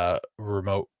that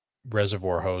remote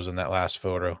reservoir hose in that last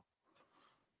photo.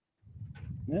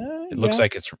 It looks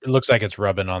like it's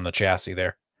rubbing on the chassis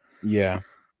there. Yeah.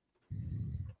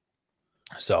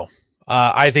 So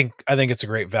I think it's a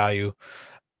great value.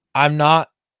 I'm not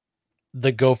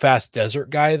the Go Fast Desert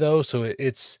guy though, so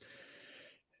it's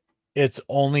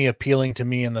only appealing to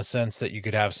me in the sense that you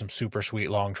could have some super sweet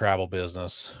long travel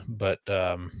business, but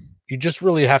you just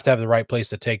really have to have the right place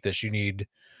to take this. You need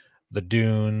the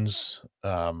dunes.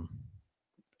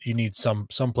 You need some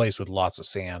place with lots of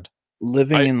sand.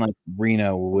 Living in like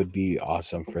Reno would be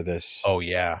awesome for this. Oh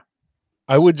yeah.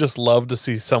 I would just love to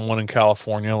see someone in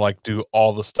California like do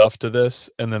all the stuff to this,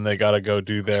 and then they got to go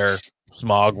do their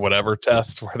smog whatever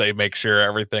test where they make sure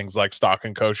everything's like stock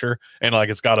and kosher, and like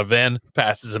it's got a VIN,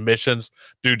 passes emissions.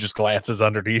 Dude just glances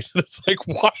underneath. It's like,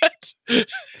 what?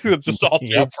 It's just all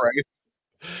tube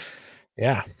frame.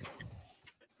 Yeah.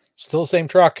 Still the same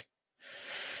truck.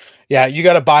 Yeah, you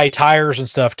got to buy tires and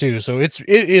stuff too, so it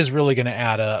is really going to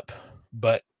add up.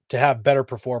 But to have better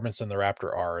performance than the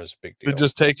Raptor R is a big deal. To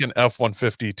just take an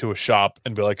F-150 to a shop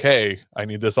and be like, hey, I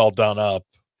need this all done up,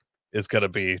 is going to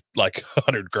be like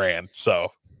 $100,000. So,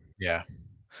 yeah.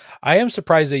 I am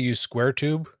surprised they use square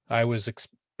tube. I was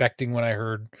expecting when I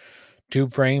heard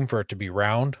tube frame for it to be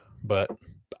round, but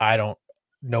I don't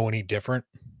know any different.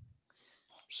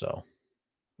 So,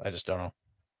 I just don't know.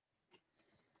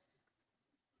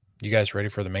 You guys ready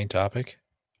for the main topic?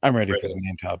 I'm ready for the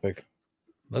main topic.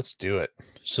 Let's do it.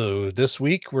 So this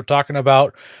week we're talking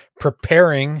about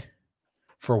preparing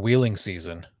for wheeling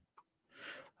season.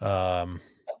 Or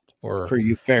for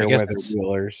you fair weather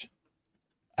wheelers.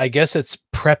 I guess it's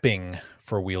prepping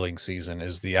for wheeling season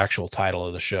is the actual title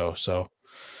of the show. So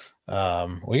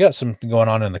we got something going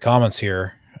on in the comments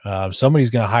here.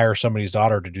 Somebody's going to hire somebody's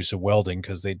daughter to do some welding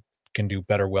because they can do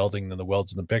better welding than the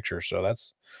welds in the picture. So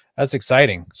that's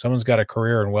exciting. Someone's got a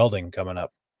career in welding coming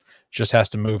up. Just has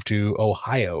to move to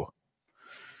Ohio.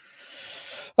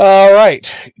 All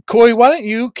right. Coy, why don't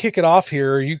you kick it off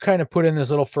here? You kind of put in this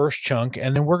little first chunk,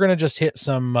 and then we're going to just hit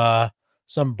some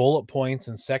bullet points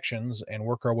and sections and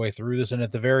work our way through this. And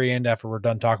at the very end, after we're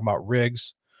done talking about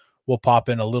rigs, we'll pop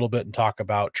in a little bit and talk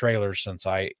about trailers since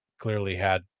I clearly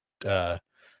had to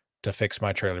fix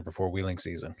my trailer before wheeling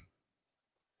season.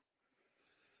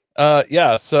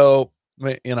 Yeah. So,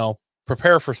 you know,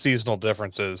 prepare for seasonal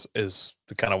differences is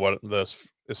the kind of what this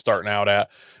is starting out at.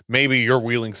 Maybe your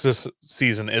wheeling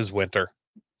season is winter.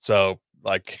 So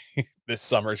like this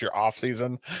summer is your off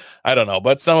season. I don't know,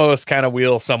 but some of us kind of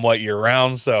wheel somewhat year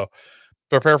round. So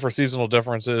prepare for seasonal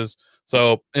differences.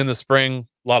 So in the spring,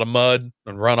 a lot of mud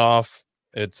and runoff.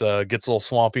 It's gets a little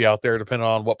swampy out there depending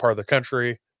on what part of the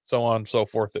country, so on and so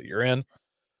forth that you're in.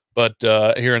 But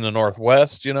here in the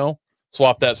Northwest, you know,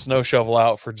 swap that snow shovel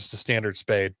out for just a standard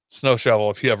spade. Snow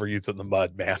shovel, if you ever use it in the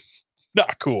mud, man,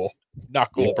 not cool.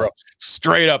 Not cool, bro.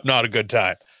 Straight up not a good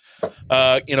time.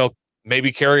 You know,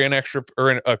 maybe carry an extra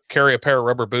or carry a pair of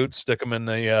rubber boots, stick them in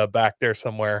the back there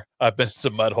somewhere. I've been in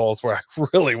some mud holes where I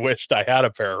really wished I had a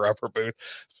pair of rubber boots.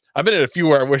 I've been in a few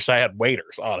where I wished I had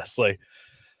waders, honestly.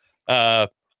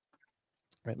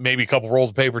 Maybe a couple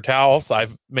rolls of paper towels.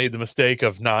 I've made the mistake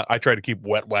of I try to keep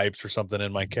wet wipes or something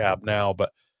in my cab now,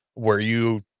 but where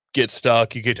you get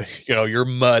stuck, you get to, you know, your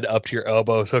mud up to your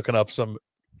elbows, hooking up some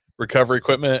recovery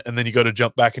equipment, and then you go to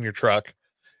jump back in your truck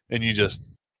and you just,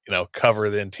 you know, cover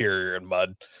the interior in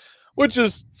mud, which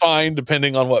is fine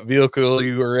depending on what vehicle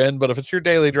you are in. But if it's your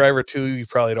daily driver too, you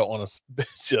probably don't want to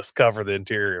just cover the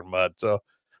interior in mud. So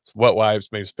wet wipes,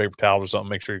 maybe some paper towels or something,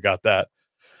 make sure you got that.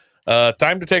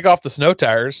 Time to take off the snow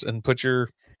tires and put your,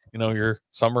 you know, your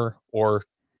summer or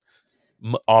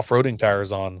off-roading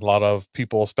tires on. A lot of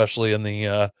people, especially in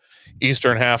the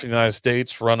eastern half of the United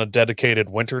States, run a dedicated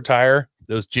winter tire.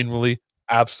 Those generally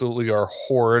absolutely are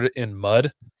horrid in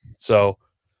mud. So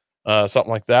something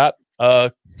like that.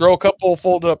 throw a couple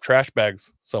folded up trash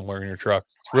bags somewhere in your truck.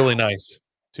 It's really nice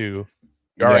to.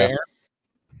 You all right,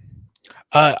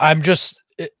 Aaron? I'm just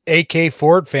AK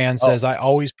Ford fan says I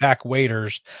always pack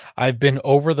waders. I've been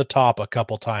over the top a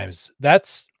couple times.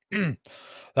 That's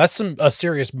a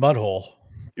serious mud hole.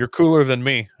 You're cooler than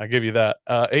me. I give you that.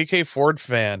 AK Ford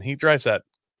fan. He drives that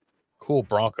cool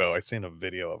Bronco. I seen a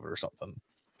video of it or something.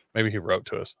 Maybe he wrote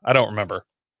to us. I don't remember.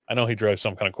 I know he drives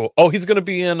some kind of cool. Oh, he's going to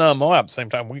be in Moab same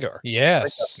time we are.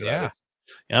 Yes. Yeah.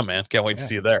 Yeah, man. Can't wait to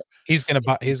see you there. He's gonna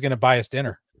buy us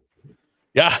dinner.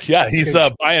 Yeah. He's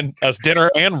buying us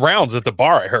dinner and rounds at the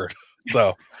bar, I heard.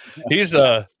 So he's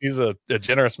a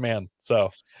generous man.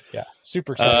 So yeah,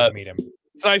 super excited to meet him.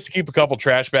 It's nice to keep a couple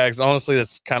trash bags. Honestly,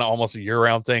 that's kind of almost a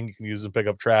year-round thing. You can use them to pick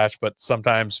up trash, but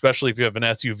sometimes, especially if you have an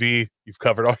SUV, you've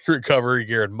covered all your recovery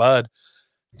gear in mud.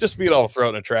 Just be able to throw it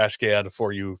in a trash can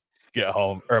before you get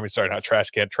home. Or I mean, sorry, not trash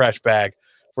can, trash bag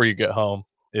before you get home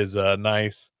is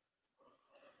nice.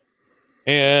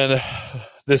 And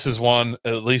this is one,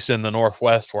 at least in the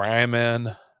Northwest where I am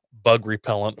in, bug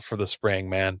repellent for the spring,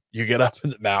 man. You get up in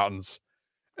the mountains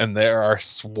and there are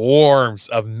swarms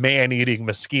of man-eating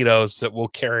mosquitoes that will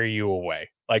carry you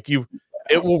away. Like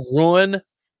it will ruin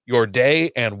your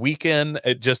day and weekend.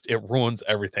 It ruins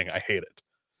everything. I hate it.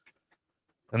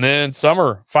 And then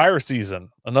summer, fire season,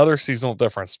 another seasonal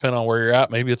difference. Depending on where you're at,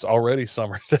 maybe it's already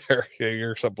summer there.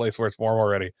 You're someplace where it's warm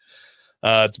already.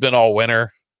 It's been all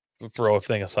winter. Throw a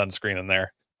thing of sunscreen in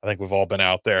there. I think we've all been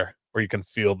out there where you can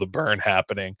feel the burn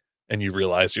happening and you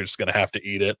realize you're just going to have to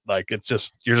eat it. Like you're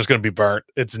just going to be burnt.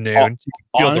 It's noon.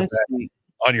 Honestly,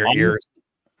 on your ears.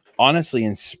 Honestly,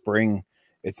 in spring,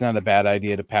 it's not a bad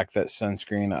idea to pack that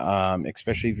sunscreen,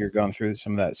 especially if you're going through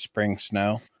some of that spring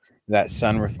snow, that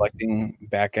sun reflecting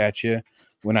back at you.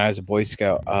 When I was a Boy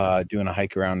Scout doing a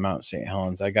hike around Mount St.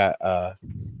 Helens, I got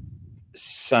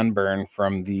sunburn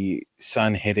from the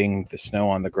sun hitting the snow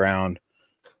on the ground,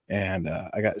 and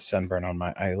I got sunburn on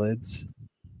my eyelids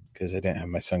because I didn't have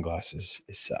my sunglasses.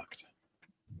 It sucked.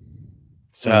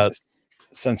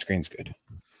 Sunscreen's good.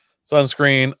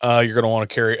 Sunscreen, you're going to want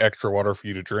to carry extra water for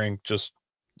you to drink.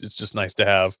 It's just nice to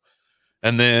have.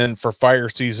 And then for fire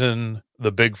season,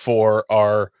 the big four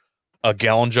are a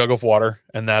gallon jug of water,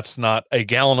 and that's not a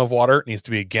gallon of water. It needs to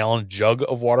be a gallon jug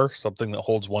of water, something that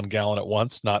holds 1 gallon at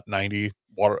once, not 90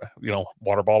 water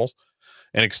bottles.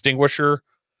 An extinguisher,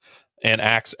 an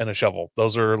axe, and a shovel.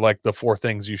 Those are like the 4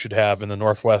 things you should have in the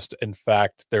Northwest. In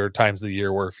fact, there are times of the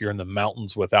year where if you're in the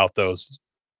mountains without those,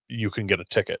 you can get a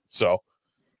ticket. So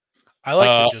I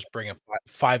like to just bring a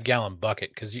 5-gallon bucket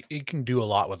because you can do a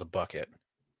lot with a bucket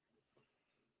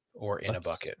or in a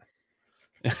bucket.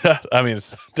 I mean,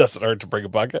 it doesn't hurt to bring a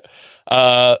bucket.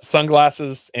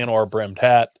 Sunglasses and or brimmed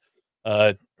hat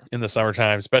in the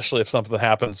summertime, especially if something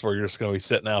happens where you're just going to be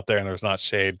sitting out there and there's not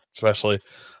shade, especially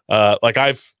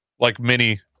like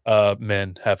many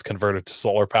men have converted to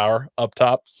solar power up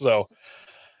top. So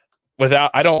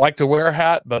I don't like to wear a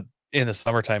hat, but in the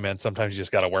summertime, man, sometimes you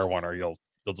just got to wear one or you'll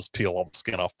just peel all the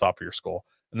skin off the top of your skull.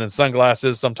 And then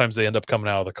sunglasses, sometimes they end up coming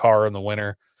out of the car in the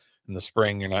winter. In the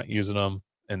spring, you're not using them.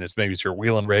 And maybe it's your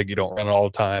wheeling rig. You don't run it all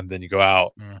the time. Then you go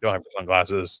out, you don't have your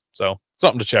sunglasses. So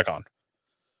something to check on.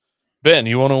 Ben,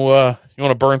 you want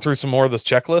to burn through some more of this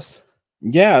checklist?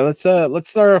 Yeah, let's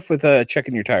start off with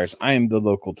checking your tires. I am the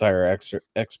local tire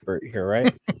expert here,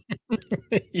 right?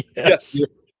 Yes.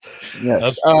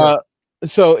 Yes.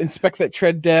 So inspect that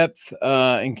tread depth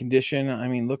and condition. I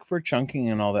mean, look for chunking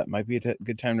and all that. Might be a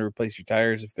good time to replace your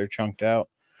tires if they're chunked out.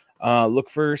 Look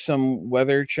for some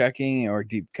weather checking or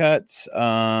deep cuts. It's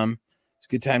a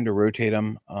good time to rotate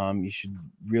them. You should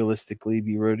realistically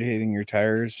be rotating your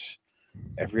tires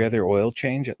every other oil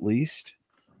change at least.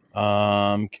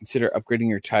 Consider upgrading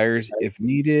your tires if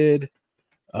needed.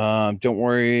 Don't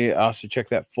worry. Also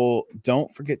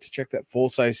don't forget to check that full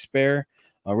size spare.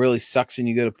 Really sucks when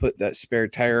you go to put that spare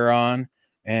tire on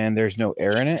and there's no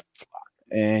air in it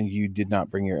and you did not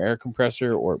bring your air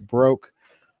compressor or it broke.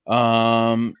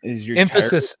 Is your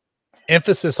emphasis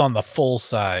on the full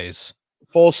size?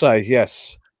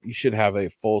 Yes, you should have a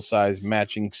full size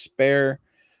matching spare.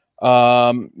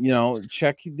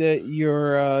 Check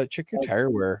your tire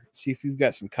wear. See if you've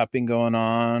got some cupping going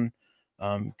on.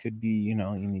 Could be you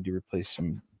need to replace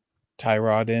some tie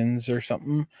rod ends or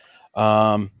something.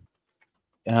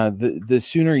 The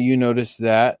sooner you notice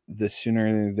that, the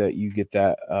sooner that you get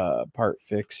that part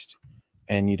fixed.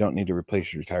 And you don't need to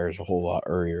replace your tires a whole lot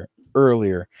earlier.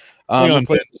 So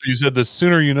you said the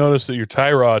sooner you notice that your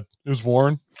tie rod is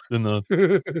worn than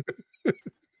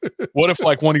what if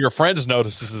like one of your friends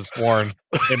notices it's worn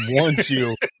and warns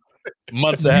you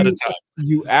months ahead of time.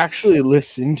 You actually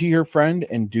listen to your friend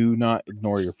and do not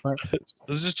ignore your friend.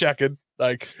 This is checking.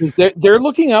 Like, Because they're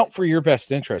looking out for your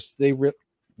best interests. They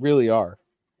really are.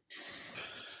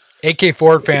 AK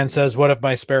Ford fan says, "What if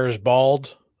my spare is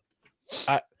bald?"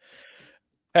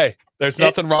 hey, there's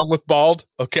nothing wrong with bald.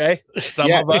 Okay,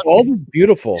 some of us bald is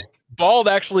beautiful. Bald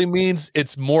actually means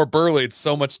it's more burly. It's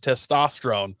so much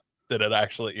testosterone that it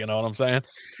actually, you know what I'm saying?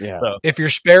 Yeah. So, If your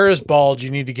spare is bald, you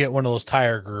need to get one of those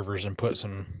tire groovers and put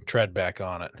some tread back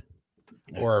on it,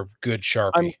 or a good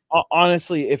Sharpie.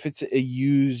 Honestly, if it's a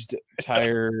used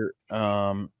tire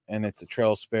and it's a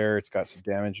trail spare, it's got some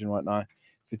damage and whatnot.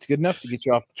 If it's good enough to get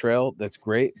you off the trail, that's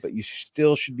great. But you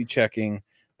still should be checking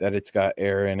that it's got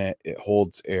air in it. It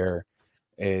holds air.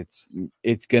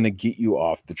 It's going to get you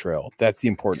off the trail. That's the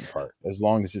important part. As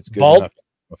long as it's good enough to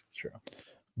get off the trail.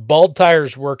 Bald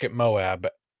tires work at Moab.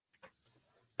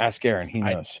 Ask Aaron. He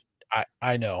knows.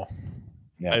 I know.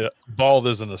 Yeah. Bald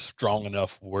isn't a strong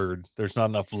enough word. There's not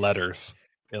enough letters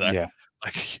in there. Yeah.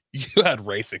 Like, you had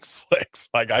racing slicks.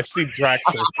 Like, I've seen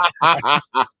dragsters.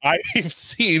 I've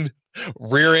seen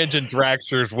rear engine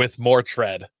dragsters with more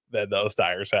tread than those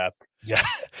tires have. Yeah,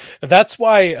 that's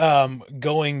why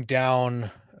going down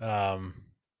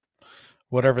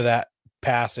whatever that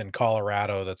pass in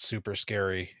Colorado that's super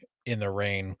scary in the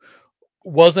rain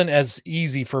wasn't as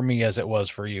easy for me as it was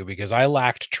for you, because I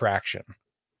lacked traction.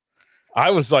 I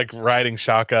was like riding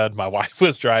shotgun. My wife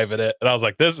was driving it, and I was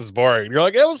like, "This is boring." You're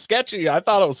like, "It was sketchy." I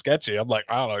thought it was sketchy. I'm like,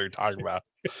 "I don't know what you're talking about."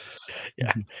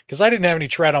 Yeah, because I didn't have any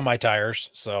tread on my tires,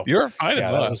 so You're fine.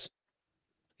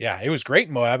 Yeah, it was great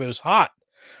in Moab. It was hot.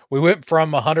 We went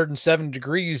from 107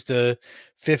 degrees to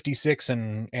 56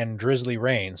 and drizzly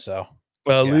rain. So,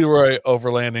 well, yeah. Leroy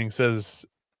Overlanding says,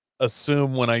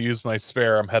 "Assume when I use my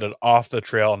spare, I'm headed off the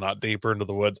trail, not deeper into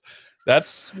the woods."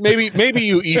 That's maybe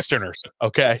you Easterners,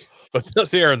 okay, but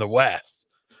this here in the West.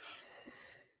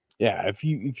 Yeah, if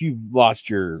you lost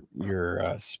your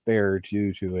spare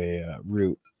due to a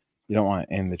route, you don't want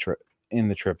to end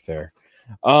the trip there.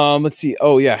 Let's see.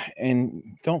 Oh yeah,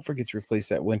 and don't forget to replace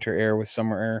that winter air with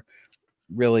summer air.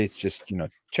 Really, it's just,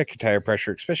 check your tire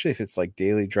pressure, especially if it's like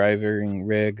daily driving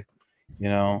rig,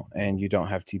 and you don't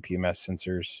have TPMS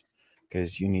sensors,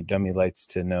 because you need dummy lights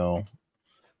to know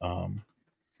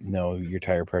your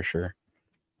tire pressure.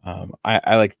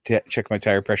 I like to check my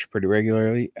tire pressure pretty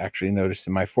regularly. Actually noticed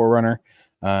in my 4Runner,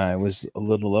 it was a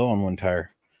little low on one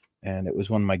tire, and it was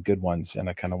one of my good ones, and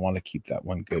I kind of want to keep that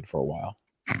one good for a while.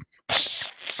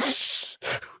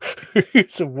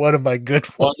 So one of my good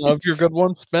ones. One of your good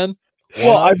ones, Ben?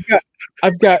 Well,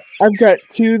 I've got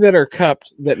two that are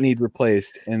cupped that need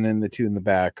replaced, and then the two in the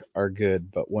back are good,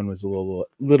 but one was a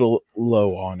little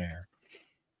low on air.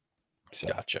 So.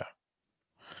 Gotcha.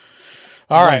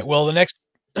 All right. Well, the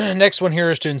next one here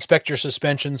is to inspect your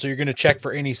suspension. So you're going to check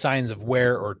for any signs of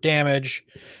wear or damage.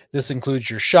 This includes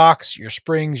your shocks, your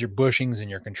springs, your bushings, and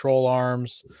your control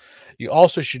arms. You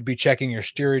also should be checking your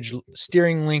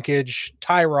steering linkage,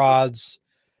 tie rods,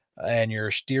 and your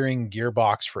steering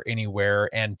gearbox for any wear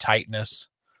and tightness.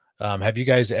 Have you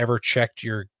guys ever checked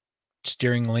your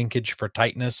steering linkage for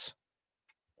tightness?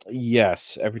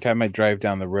 Yes, every time I drive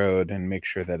down the road and make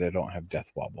sure that I don't have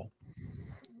death wobble.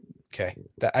 Okay,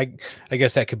 I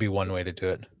guess that could be one way to do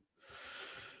it.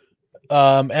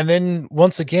 And then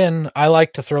once again, I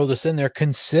like to throw this in there.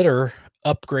 Consider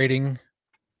upgrading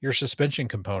your suspension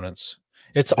components.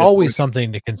 It's always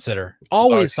something to consider.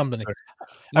 Always something.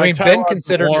 I mean, Ben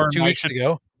considered it 2 weeks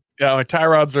ago. Yeah, my tie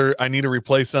rods I need to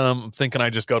replace them. I'm thinking I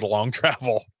just go to long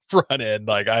travel front end.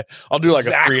 Like I'll do like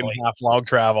a 3.5 long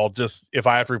travel. Just if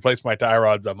I have to replace my tie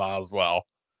rods, I might as well.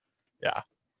 Yeah.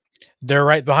 They're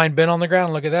right behind Ben on the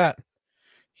ground. Look at that.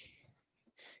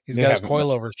 He's got his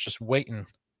coilovers just waiting.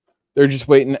 They're just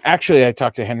waiting. Actually, I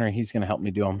talked to Henry. He's going to help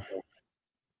me do them.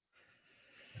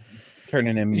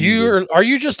 Turning him. Are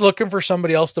you just looking for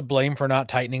somebody else to blame for not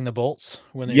tightening the bolts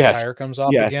when the tire comes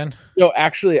off again? No,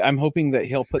 actually, I'm hoping that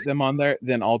he'll put them on there.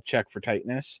 Then I'll check for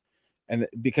tightness, and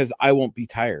because I won't be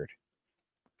tired.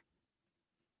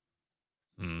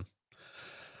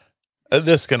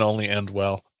 This can only end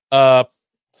well.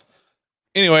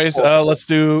 Anyways, let's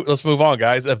move on,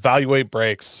 guys. Evaluate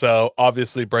brakes. So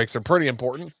obviously brakes are pretty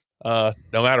important, no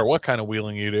matter what kind of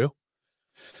wheeling you do,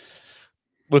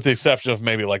 with the exception of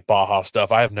maybe like Baja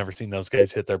stuff. I have never seen those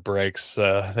guys hit their brakes.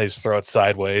 They just throw it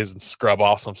sideways and scrub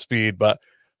off some speed, but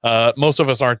most of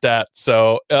us aren't that.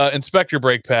 So inspect your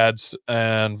brake pads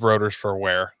and rotors for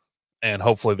wear, and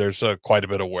hopefully there's quite a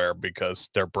bit of wear because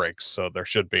they're brakes, so there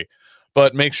should be.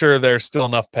 But make sure there's still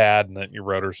enough pad and that your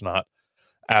rotor's not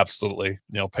absolutely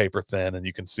paper thin, and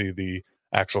you can see the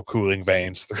actual cooling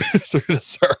veins through the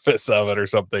surface of it or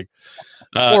something.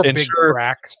 Or big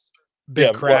cracks,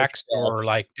 or cracks.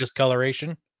 like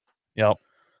discoloration. Yep.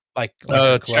 Like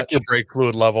a check clutch. your brake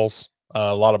fluid levels.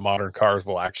 A lot of modern cars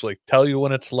will actually tell you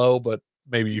when it's low, but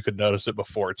maybe you could notice it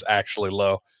before it's actually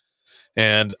low.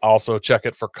 And also check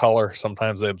it for color.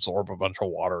 Sometimes they absorb a bunch of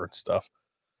water and stuff.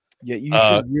 Yeah, you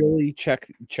should really check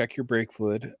your brake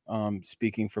fluid.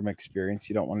 Speaking from experience,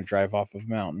 you don't want to drive off of a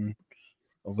mountain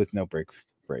with no brakes.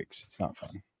 It's not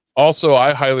fun. Also,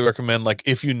 I highly recommend, like,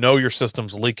 if you know your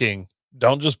system's leaking,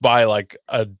 don't just buy like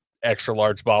a extra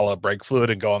large bottle of brake fluid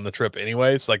and go on the trip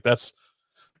anyways. Like, that's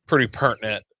pretty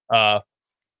pertinent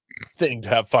thing to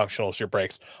have functional as your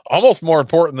brakes. Almost more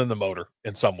important than the motor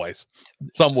in some ways.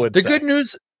 Some would say.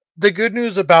 The good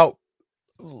news about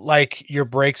like your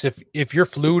brakes, if your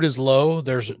fluid is low,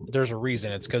 there's a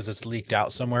reason. It's because it's leaked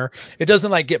out somewhere. It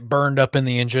doesn't like get burned up in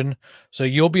the engine, so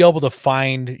you'll be able to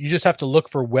find. You just have to look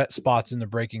for wet spots in the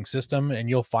braking system, and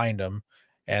you'll find them,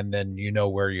 and then you know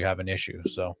where you have an issue.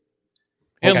 So,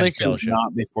 and they can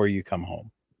not before you come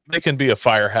home. They can be a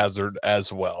fire hazard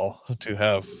as well to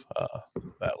have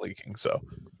that leaking. So,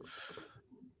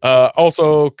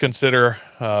 also consider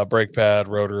brake pad,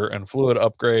 rotor, and fluid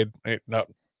upgrade.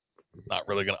 Not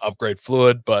really going to upgrade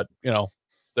fluid, but you know,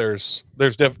 there's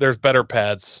better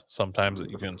pads sometimes that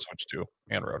you can switch to,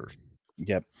 and rotors.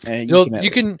 Yep.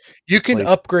 You can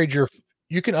upgrade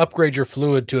your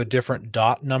fluid to a different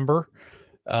dot number,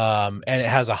 and it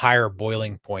has a higher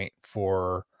boiling point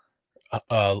for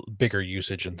bigger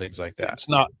usage and things like that.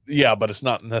 But it's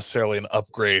not necessarily an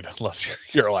upgrade unless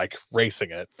you're like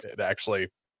racing it. It actually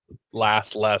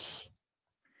lasts less.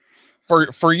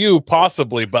 For you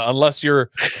possibly, but unless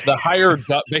you're the higher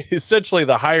essentially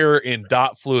the higher in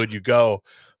dot fluid you go,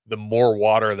 the more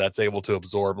water that's able to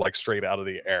absorb like straight out of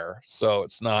the air. So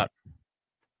it's not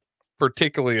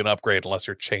particularly an upgrade unless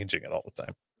you're changing it all the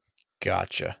time.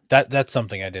 Gotcha. That's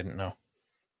something I didn't know.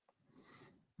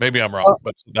 Maybe I'm wrong,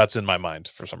 but that's in my mind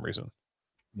for some reason.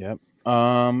 Yep.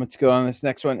 Let's go on this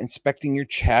next one. Inspecting your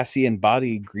chassis and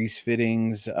body grease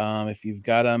fittings. If you've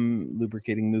got them,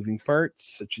 lubricating moving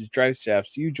parts such as drive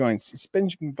shafts, U-joints,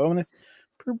 suspension components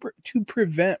to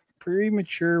prevent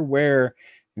premature wear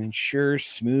and ensure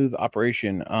smooth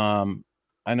operation.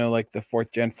 I know like the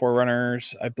 4th gen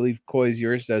 4Runners, I believe Koi's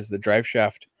yours does the drive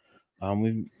shaft.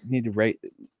 We need to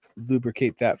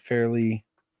lubricate that fairly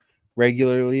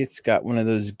regularly. It's got one of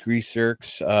those grease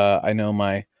zerks. I know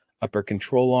my upper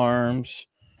control arms.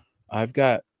 I've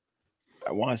got,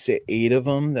 I want to say 8 of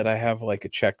them that I have like a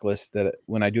checklist that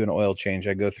when I do an oil change,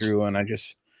 I go through and I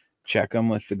just check them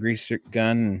with the grease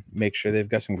gun and make sure they've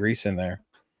got some grease in there.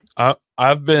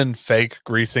 I've been fake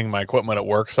greasing my equipment at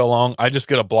work so long. I just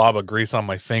get a blob of grease on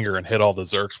my finger and hit all the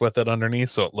zerks with it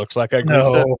underneath, so it looks like I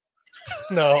greased it.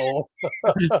 No.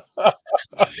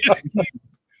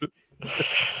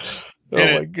 Oh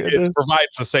my goodness. It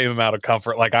provides the same amount of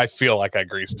comfort. Like I feel like I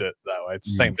greased it though. It's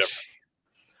the same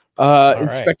difference.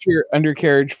 Inspect your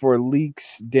undercarriage for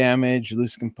leaks, damage,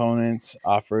 loose components.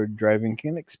 Off-road driving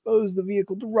can expose the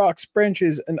vehicle to rocks,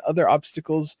 branches, and other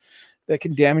obstacles that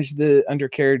can damage the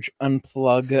undercarriage.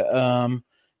 Unplug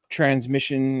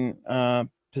transmission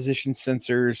position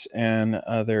sensors and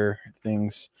other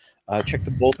things. Check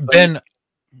the bolts.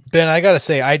 Ben, I gotta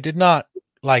say, I did not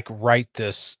like write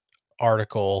this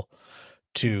article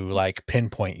to like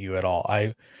pinpoint you at all.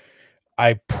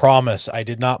 I promise I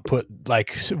did not put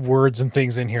like words and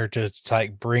things in here to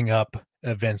like bring up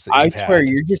events that I swear had.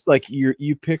 You're just like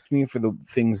you picked me for the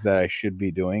things that I should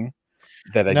be doing.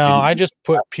 I just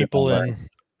put people in.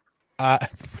 I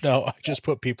just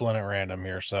put people in at random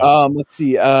here. So let's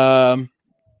see.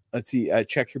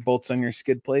 Check your bolts on your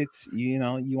skid plates. You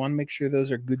want to make sure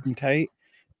those are good and tight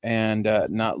and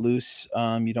not loose.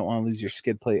 You don't want to lose your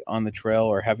skid plate on the trail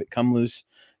or have it come loose,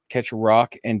 catch a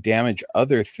rock, and damage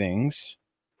other things.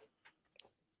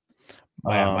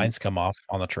 Mine's come off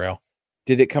on the trail.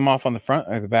 Did it come off on the front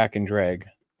or the back and drag?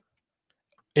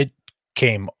 It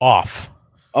came off.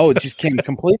 Oh, it just came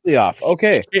completely off.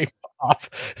 Okay. Off.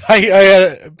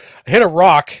 I hit a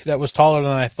rock that was taller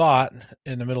than I thought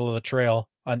in the middle of the trail,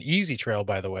 an easy trail,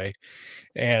 by the way.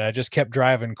 And I just kept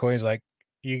driving. Koi's like,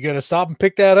 "You gonna stop and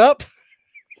pick that up?"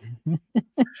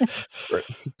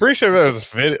 Pretty sure there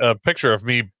was a picture of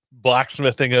me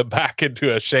blacksmithing it back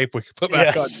into a shape we could put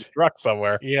back on the truck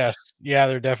somewhere. Yes. Yeah,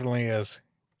 there definitely is.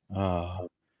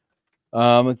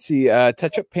 Let's see.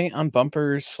 Touch up paint on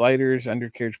bumpers, sliders,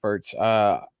 undercarriage parts.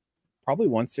 Probably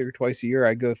once or twice a year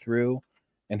I go through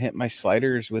and hit my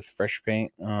sliders with fresh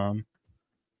paint.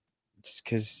 Just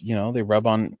because, they rub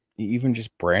on even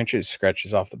just branches,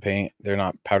 scratches off the paint. They're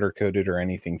not powder coated or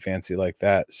anything fancy like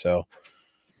that. So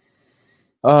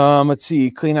Let's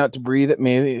see. Clean out debris that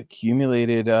may have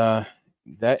accumulated. Have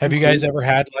you guys ever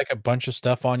had like a bunch of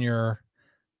stuff on your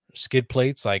skid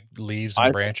plates, like leaves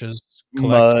and branches?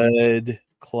 Mud,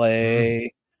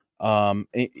 clay,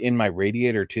 in my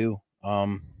radiator too.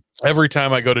 Every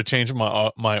time I go to change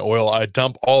my oil, I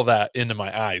dump all that into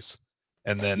my eyes,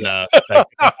 and then I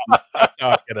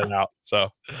get it out. So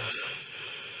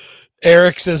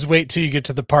Eric says, "Wait till you get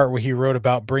to the part where he wrote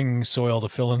about bringing soil to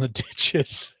fill in the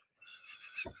ditches."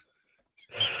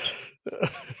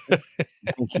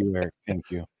 Thank you, Eric. Thank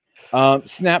you.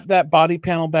 Snap that body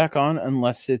panel back on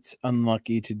unless it's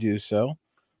unlucky to do so,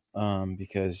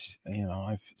 because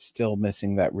I'm still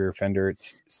missing that rear fender.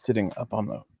 It's sitting up on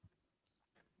the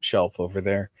shelf over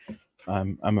there.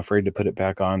 I'm afraid to put it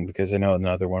back on because I know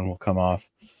another one will come off.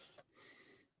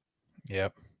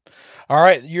 Yep. All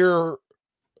right, your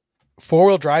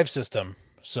four-wheel drive system.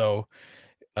 So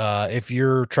if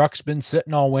your truck's been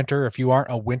sitting all winter, if you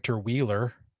aren't a winter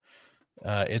wheeler,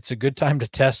 it's a good time to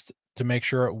test to make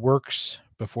sure it works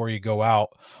before you go out.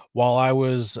 While I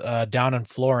was down in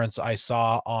Florence, I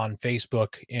saw on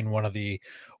Facebook in one of the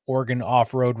Oregon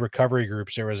off-road recovery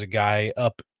groups, there was a guy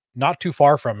up not too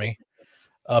far from me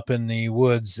up in the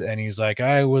woods, and he's like,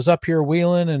 I was up here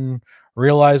wheeling and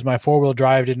realized my four-wheel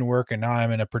drive didn't work, and now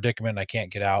I'm in a predicament and I can't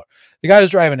get out. The guy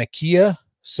was driving a Kia,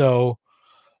 so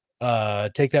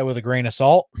take that with a grain of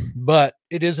salt, but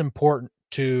it is important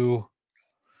to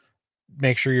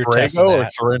make sure you're testing or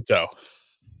that. Sorrento?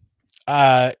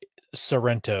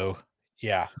 Sorrento,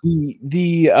 yeah.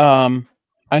 The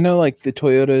I know like the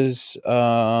Toyotas,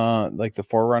 like the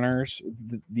 4Runners,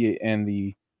 and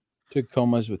the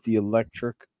Tacomas with the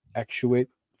electric actuate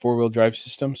four-wheel drive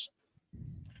systems.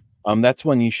 That's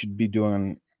one you should be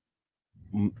doing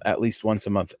at least once a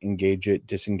month. Engage it,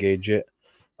 disengage it,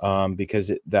 because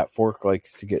that fork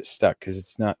likes to get stuck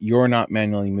because you're not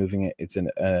manually moving it. It's an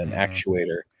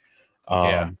actuator.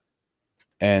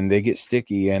 And they get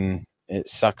sticky and it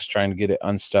sucks trying to get it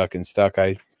unstuck and stuck.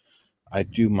 I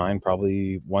do mine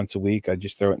probably once a week. I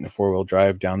just throw it in the four-wheel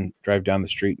drive, drive down the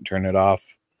street and turn it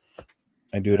off.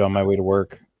 I do it on my way to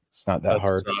work. It's not that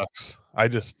hard. Sucks. I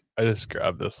just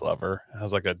grab this lever. It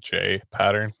has like a J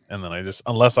pattern, and then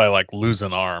unless I like lose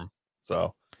an arm,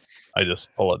 so I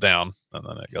just pull it down and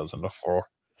then it goes into 4.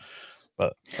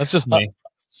 But that's just me.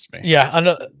 Yeah.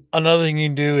 Another thing you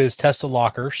can do is test the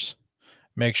lockers.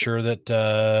 Make sure that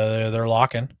they're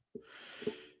locking.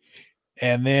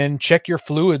 And then check your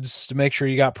fluids to make sure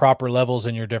you got proper levels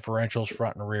in your differentials,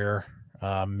 front and rear.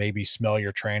 Maybe smell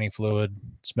your tranny fluid,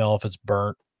 smell if it's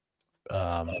burnt,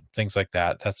 things like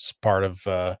that. That's part of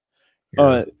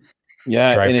your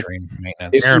drivetrain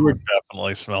maintenance. Aaron would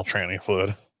definitely smell tranny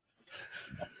fluid.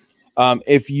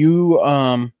 If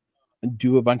you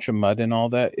do a bunch of mud and all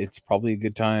that, it's probably a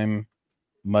good time.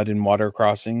 Mud and water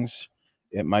crossings.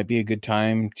 It might be a good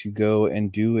time to go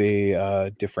and do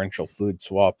a differential fluid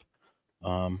swap,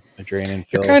 a drain and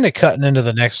fill. You're kind of cutting into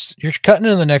the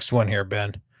next one here,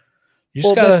 Ben. You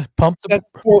just gotta pump the.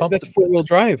 That's four-wheel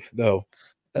drive, though.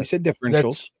 I said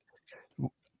differentials.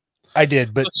 I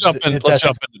did, but let's jump into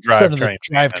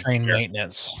drivetrain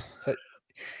maintenance.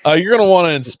 You're going to want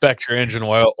to inspect your engine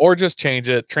oil or just change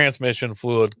it, transmission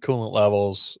fluid, coolant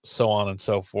levels, so on and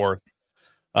so forth.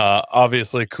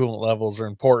 Obviously, coolant levels are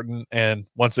important, and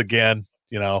once again,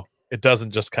 it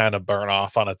doesn't just kind of burn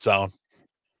off on its own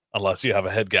unless you have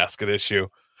a head gasket issue.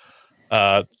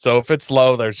 So if it's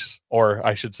low, or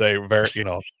I should say very,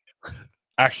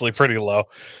 actually pretty low.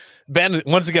 Ben,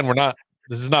 once again,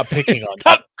 this is not picking on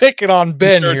not picking on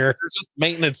Ben here. It's just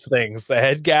maintenance things. A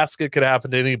head gasket could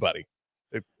happen to anybody.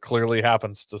 It clearly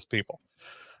happens to people,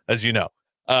 as you know.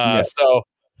 Yes. So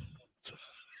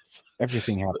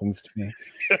everything happens to me.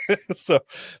 so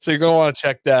you're going to want to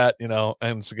check that,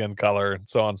 and again, color and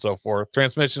so on and so forth.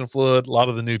 Transmission fluid. A lot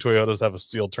of the new Toyotas have a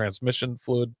sealed transmission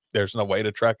fluid. There's no way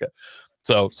to track it.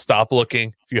 So stop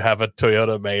looking. If you have a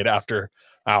Toyota made after,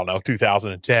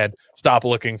 2010, stop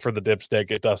looking for the dipstick.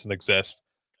 It doesn't exist.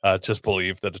 Just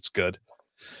believe that it's good.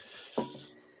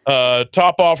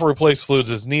 Top off, replace fluids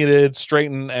as needed.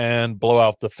 Straighten and blow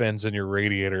out the fins in your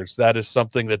radiators. That is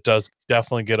something that does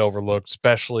definitely get overlooked,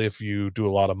 especially if you do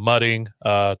a lot of mudding.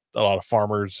 A lot of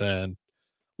farmers and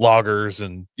loggers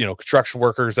and construction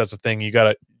workers. That's a thing.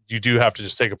 You do have to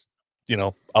just take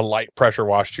a light pressure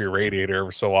wash to your radiator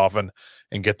every so often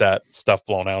and get that stuff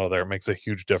blown out of there. It makes a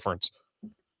huge difference.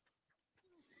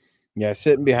 Yeah,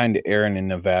 sitting behind Aaron in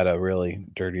Nevada really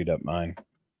dirtied up mine.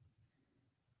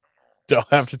 Don't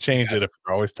have to change it if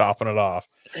you're always topping it off.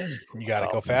 You got to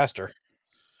go faster.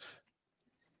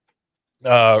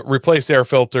 Replace air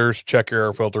filters, check your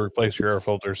air filter, replace your air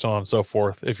filter, so on and so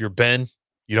forth. If you're Ben,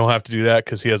 You don't have to do that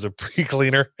because he has a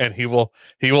pre-cleaner, and he will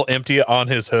empty it on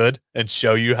his hood and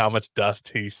show you how much dust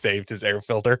he saved his air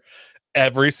filter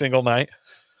every single night.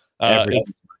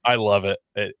 I love it.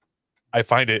 I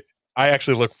find it. I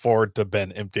actually look forward to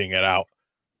Ben emptying it out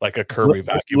like a Kirby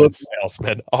vacuum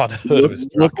salesman on the hood of his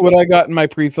truck. Look what I got in my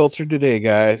pre-filter today,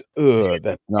 guys. Ugh,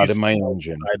 that's not in my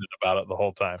engine. Excited about it the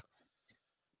whole time.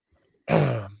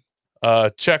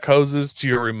 Check hoses to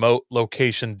your remote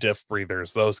location diff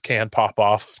breathers. Those can pop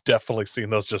off. Definitely seen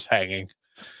those just hanging.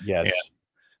 Yes.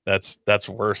 And that's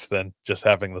worse than just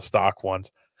having the stock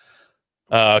ones.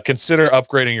 Consider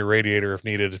upgrading your radiator if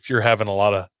needed. If you're having a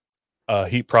lot of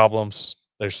heat problems,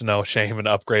 there's no shame in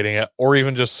upgrading it. Or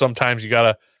even just sometimes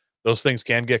those things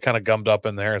can get kind of gummed up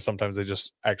in there, and sometimes they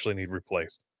just actually need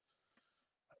replaced.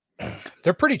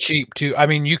 They're pretty cheap too. I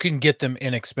mean, you can get them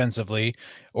inexpensively,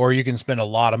 or you can spend a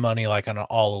lot of money like on an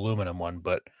all aluminum one,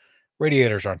 but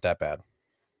radiators aren't that bad.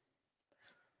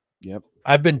 Yep.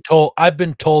 I've been told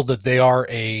that they are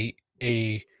a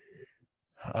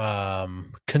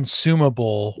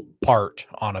consumable part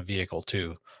on a vehicle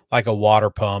too, like a water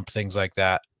pump, things like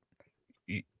that.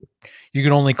 You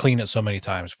can only clean it so many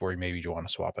times before maybe you want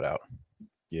to swap it out.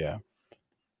 Yeah.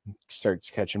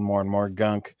 Starts catching more and more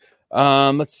gunk.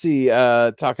 Let's see.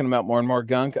 Talking about more and more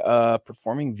gunk.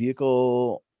 Performing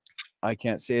vehicle. I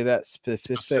can't say that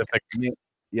specific.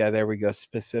 Yeah, there we go.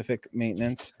 Specific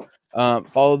maintenance.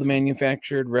 Follow the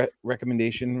manufactured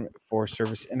recommendation for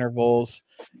service intervals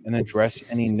and address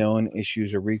any known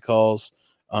issues or recalls.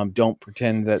 Don't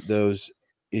pretend that those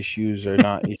issues are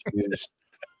not issues.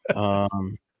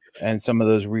 And some of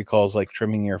those recalls, like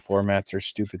trimming your floor mats, are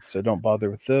stupid, so don't bother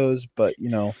with those. But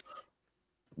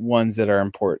ones that are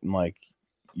important, like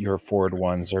your Ford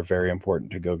ones, are very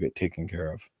important to go get taken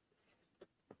care of.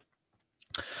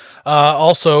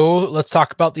 Also, let's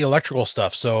talk about the electrical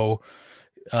stuff. So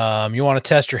you want to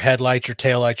test your headlights, your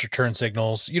taillights, your turn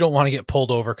signals. You don't want to get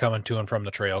pulled over coming to and from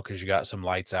the trail because you got some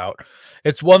lights out.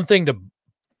 It's one thing to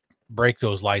break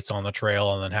those lights on the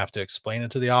trail and then have to explain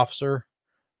it to the officer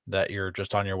that you're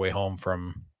just on your way home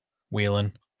from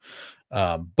wheeling.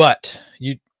 But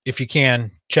if you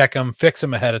can, check them, fix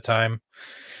them ahead of time.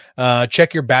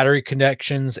 Check your battery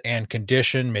connections and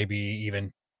condition, maybe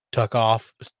even top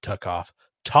off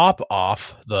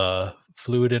the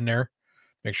fluid in there.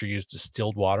 Make sure you use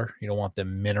distilled water. You don't want the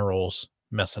minerals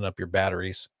messing up your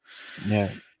batteries. Yeah.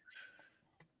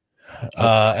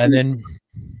 And then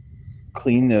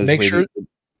clean those.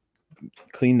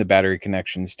 Clean the battery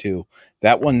connections too.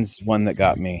 That one's one that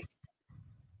got me.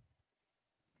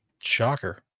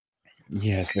 Shocker.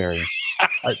 Yeah, very.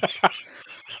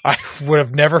 I would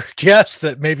have never guessed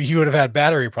that maybe you would have had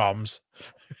battery problems.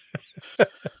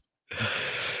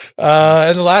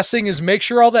 And the last thing is make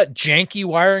sure all that janky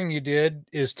wiring you did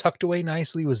is tucked away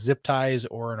nicely with zip ties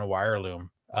or in a wire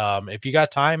loom. If you got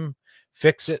time,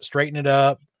 fix it, straighten it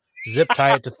up, zip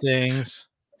tie it to things.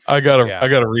 I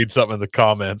gotta read something in the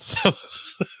comments.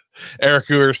 Eric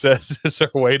Hooer says, "Is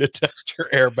there a way to test your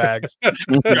airbags?"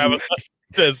 Travis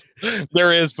says,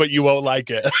 "There is, but you won't like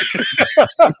it."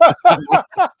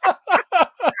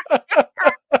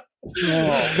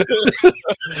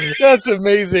 That's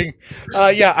amazing.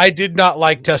 Yeah, I did not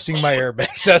like testing my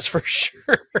airbags. That's for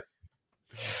sure.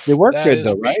 They work good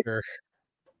though, right? Sure.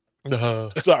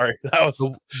 Sorry, that was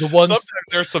the ones. Sometimes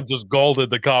there's some just gold in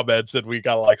the comments, and we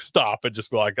gotta stop and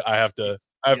just be like, I have to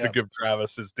give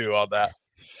Travis his due on that.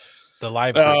 The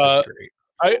live group is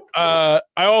great. I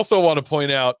also want to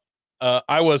point out,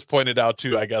 I was pointed out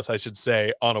too, I guess I should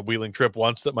say, on a wheeling trip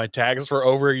once that my tags were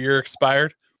over a year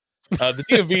expired. The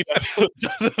DMV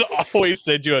doesn't always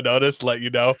send you a notice to let you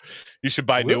know you should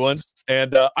buy new ones,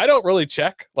 and I don't really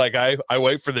check. Like I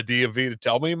wait for the DMV to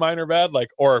tell me mine are bad,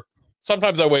 or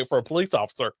sometimes I wait for a police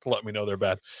officer to let me know they're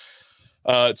bad.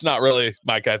 It's not really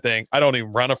my kind of thing. I don't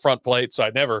even run a front plate, so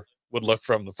I never would look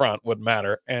from the front. Wouldn't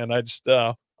matter, and I just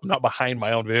I'm not behind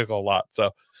my own vehicle a lot, so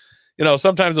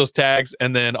sometimes those tags,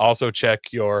 and then also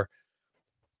check your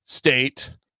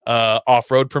state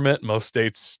off-road permit. Most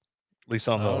states, at least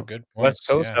on the West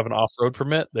Coast, have an off-road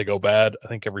permit. They go bad, I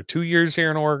think, every 2 years here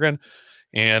in Oregon,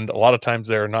 and a lot of times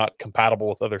they're not compatible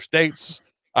with other states.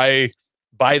 I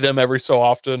buy them every so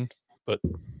often, but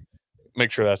make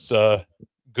sure that's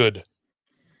good.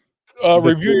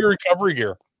 Review your recovery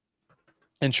gear.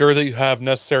 Ensure that you have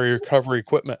necessary recovery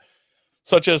equipment,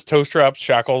 such as toe straps,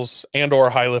 shackles, and or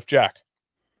high lift jack.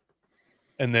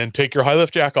 And then take your high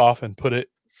lift jack off and put it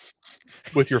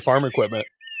with your farm equipment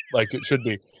like it should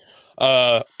be.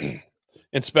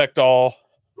 Inspect all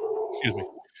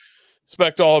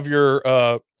of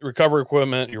your recovery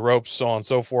equipment, your ropes, so on and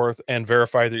so forth, and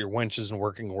verify that your winch is in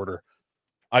working order.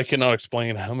 I cannot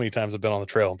explain how many times I've been on the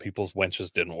trail and people's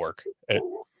winches didn't work.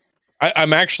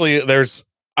 I'm actually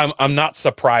I'm not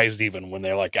surprised even when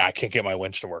they're like, I can't get my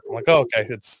winch to work. I'm like, oh, okay.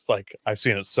 It's like I've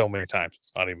seen it so many times.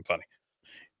 It's not even funny.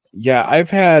 Yeah, I've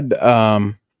had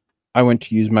I went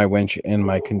to use my winch and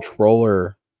my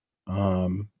controller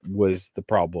was the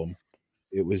problem.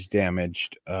 It was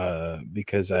damaged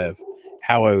because of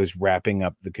how I was wrapping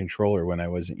up the controller when I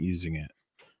wasn't using it,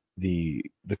 the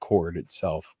cord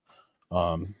itself.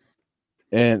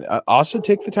 And also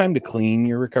take the time to clean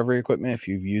your recovery equipment if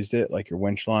you've used it, like your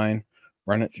winch line.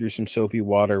 Run it through some soapy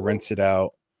water, rinse it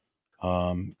out,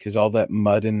 because all that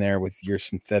mud in there with your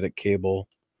synthetic cable,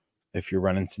 if you're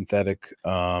running synthetic,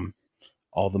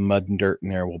 all the mud and dirt in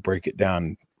there will break it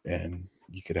down, and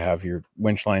you could have your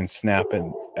winch line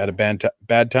snapping at a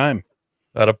bad time.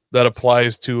 That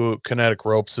applies to kinetic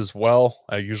ropes as well.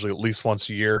 I usually at least once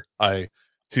a year,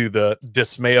 to the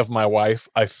dismay of my wife,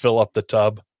 I fill up the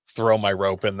tub, throw my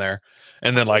rope in there,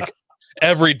 and then like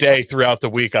every day throughout the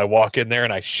week, I walk in there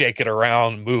and I shake it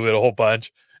around, move it a whole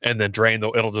bunch, and then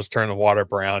it'll just turn the water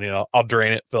brown. I'll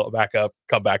drain it, fill it back up,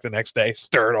 come back the next day,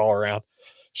 stir it all around.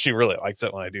 She really likes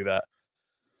it when I do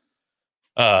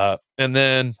that. And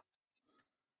then,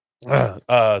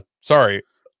 sorry,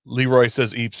 Leroy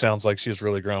says Eep sounds like she's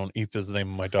really grown. Eep is the name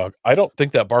of my dog. I don't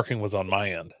think that barking was on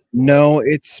my end. No,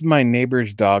 it's my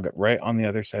neighbor's dog right on the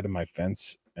other side of my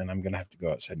fence, and I'm going to have to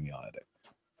go outside and yell at it.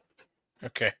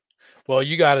 Okay. Well,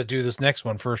 you got to do this next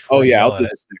one first. Oh, yeah, I'll do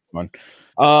this next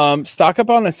one. Stock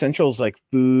up on essentials like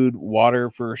food,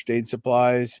 water, first aid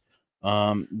supplies.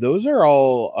 Those are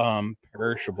all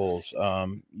perishables.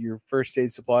 Your first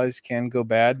aid supplies can go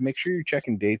bad. Make sure you're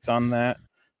checking dates on that.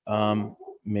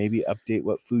 Maybe update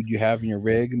what food you have in your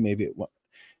rig.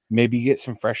 Maybe get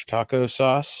some fresh taco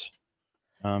sauce.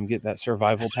 Get that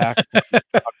survival pack.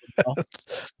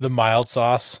 The mild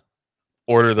sauce.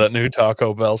 Order that new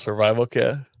Taco Bell survival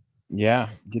kit. Yeah,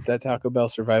 get that Taco Bell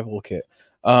survival kit.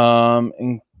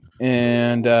 And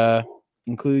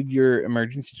include your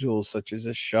emergency tools such as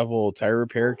a shovel, tire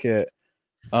repair kit.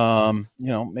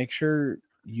 Make sure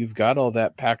you've got all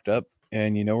that packed up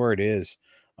and you know where it is.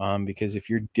 Because if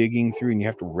you're digging through and you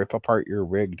have to rip apart your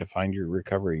rig to find your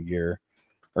recovery gear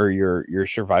or your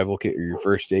survival kit or your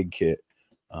first aid kit,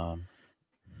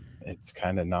 it's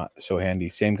kind of not so handy.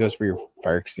 Same goes for your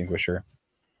fire extinguisher.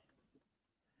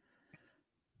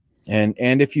 And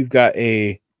if you've got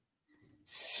a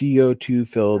CO2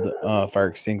 filled fire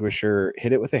extinguisher,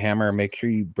 hit it with a hammer. Make sure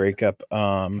you break up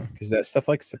because that stuff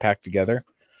likes to pack together.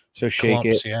 So shake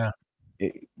Clumps,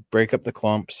 break up the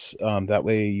clumps. That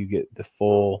way you get the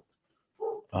full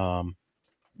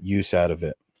use out of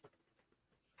it.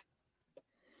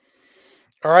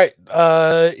 All right.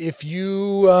 If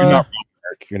you You're not wrong,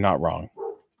 Eric. You're not wrong.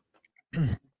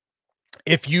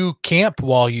 If you camp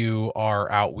while you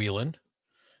are out wheeling,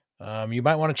 you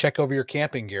might want to check over your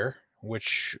camping gear,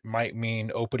 which might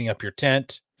mean opening up your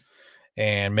tent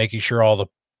and making sure all the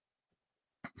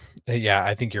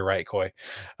I think you're right, Coy.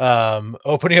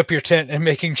 Opening up your tent and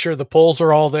making sure the poles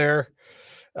are all there.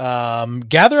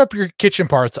 Gather up your kitchen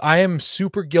parts. I am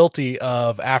super guilty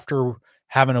of, after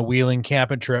having a wheeling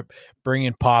camping trip,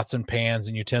 bringing pots and pans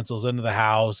and utensils into the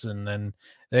house, and then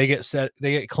they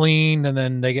get cleaned, and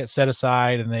then they get set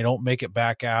aside, and they don't make it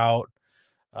back out.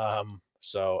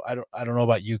 So I don't know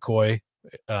about you, Coy,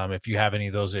 if you have any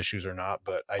of those issues or not,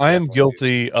 but I am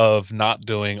guilty of not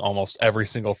doing almost every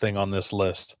single thing on this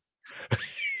list.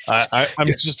 I'm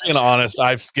just being honest.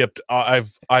 I've skipped.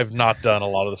 I've not done a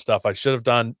lot of the stuff I should have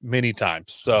done many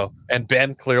times. So, and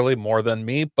Ben clearly more than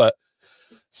me, but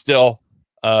still,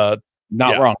 not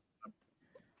wrong.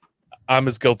 I'm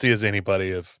as guilty as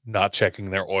anybody of not checking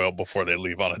their oil before they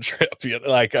leave on a trip.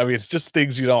 It's just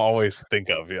things you don't always think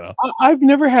of. I've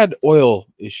never had oil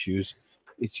issues.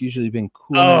 It's usually been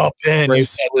cool. Oh, Ben, you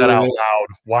said that out loud.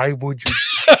 Why would you?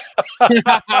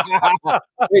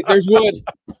 Wait, there's wood.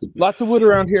 Lots of wood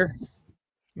around here.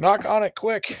 Knock on it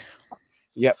quick.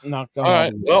 Yep, knocked on. All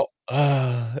right. Well,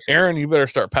 Aaron, you better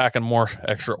start packing more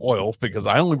extra oil because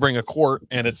I only bring a quart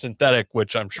and it's synthetic,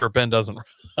 which I'm sure Ben doesn't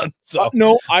run. So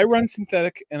no, I run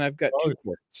synthetic and I've got 2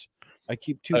 quarts. I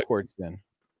keep 2 quarts in.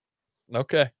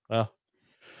 Okay. Well.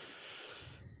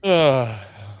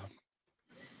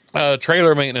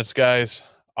 Trailer maintenance, guys.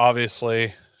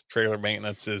 Obviously, trailer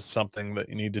maintenance is something that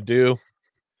you need to do,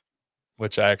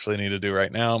 which I actually need to do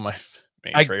right now. My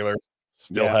main trailer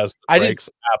still has the brakes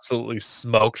absolutely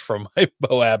smoked from my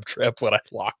Moab trip when I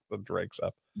locked the brakes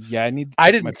up. Yeah,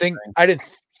 I didn't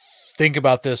think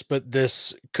about this, but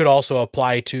this could also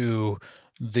apply to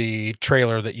the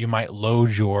trailer that you might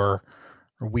load your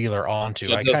wheeler onto.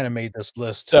 That I kind of made this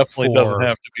list. Definitely doesn't for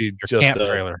have to be your just camp a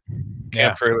trailer.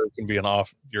 camp trailer. Can be an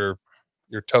off your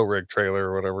tow rig trailer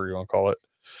or whatever you want to call it.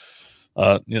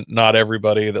 Not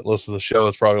everybody that listens to the show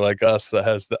is probably like us that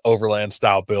has the overland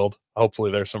style build.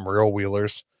 Hopefully there's some real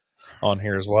wheelers on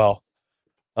here as well.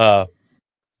 You're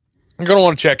going to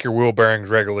want to check your wheel bearings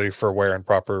regularly for wear and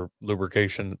proper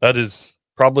lubrication. That is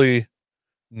probably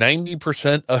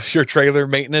 90% of your trailer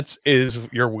maintenance is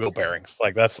your wheel bearings.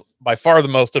 Like that's by far the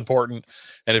most important.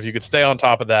 And if you could stay on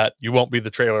top of that, you won't be the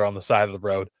trailer on the side of the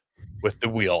road with the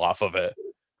wheel off of it,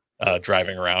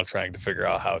 driving around trying to figure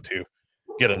out how to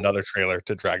get another trailer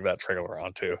to drag that trailer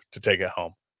onto to take it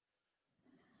home.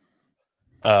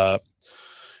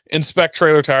 Inspect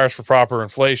trailer tires for proper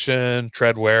inflation,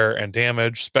 tread wear, and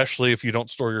damage, especially if you don't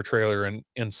store your trailer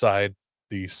inside.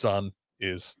 The sun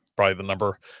is probably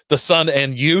the sun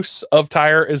and use of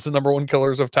tire is the number one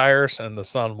killers of tires, and the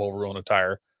sun will ruin a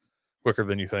tire quicker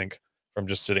than you think from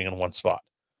just sitting in one spot.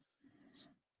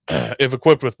 If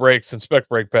equipped with brakes, inspect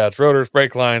brake pads, rotors,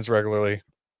 brake lines regularly.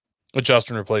 Adjust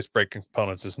and replace brake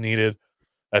components as needed.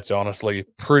 That's honestly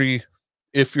pretty,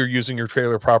 if you're using your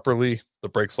trailer properly, the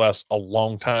brakes last a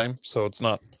long time, so it's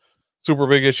not super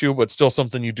big issue, but still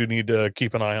something you do need to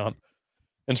keep an eye on.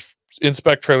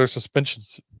 Inspect trailer suspension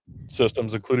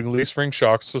systems, including leaf spring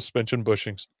shocks, suspension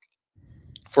bushings,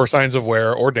 for signs of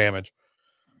wear or damage.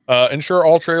 Ensure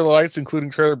all trailer lights, including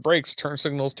trailer brakes, turn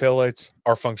signals, tail lights,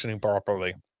 are functioning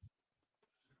properly.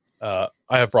 I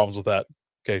have problems with that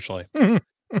occasionally.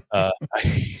 My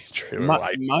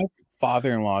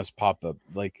father-in-law's pop-up,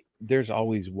 like there's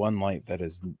always one light that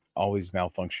is always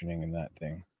malfunctioning in that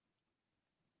thing.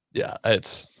 Yeah,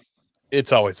 it's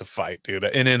always a fight, dude.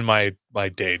 And in my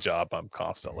day job, I'm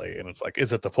constantly, and it's like,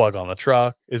 is it the plug on the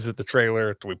truck? Is it the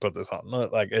trailer? Do we put this on?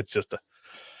 Like, it's just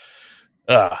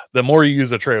the more you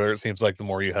use a trailer, it seems like the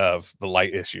more you have the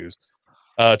light issues.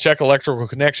 Check electrical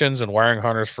connections and wiring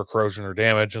harness for corrosion or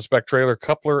damage. Inspect trailer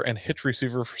coupler and hitch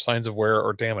receiver for signs of wear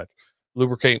or damage.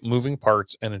 Lubricate moving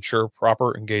parts and ensure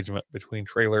proper engagement between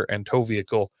trailer and tow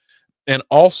vehicle. And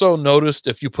also noticed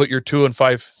if you put your 2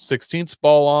 5/16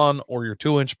 ball on, or your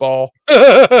 2-inch ball,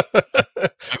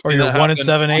 or your 1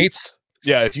 7/8.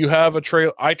 Yeah, if you have a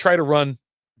trailer, I try to run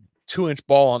 2-inch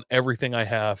ball on everything I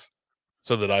have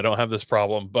so that I don't have this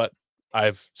problem. But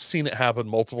I've seen it happen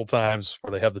multiple times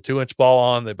where they have the 2-inch ball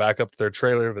on, they back up their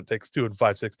trailer that takes 2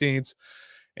 5/16,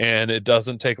 and it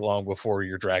doesn't take long before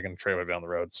you're dragging a trailer down the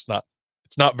road. It's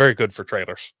not very good for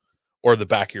trailers or the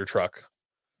back of your truck.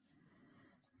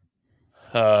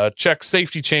 Check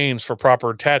safety chains for proper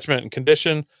attachment and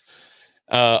condition.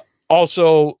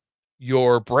 Also,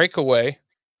 your breakaway,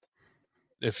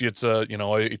 if it's a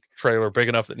trailer big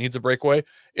enough that needs a breakaway,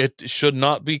 it should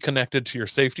not be connected to your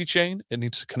safety chain. It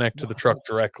needs to connect to the truck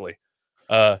directly.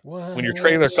 When your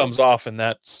trailer comes off and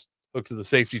that's hooked to the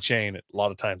safety chain, a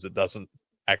lot of times it doesn't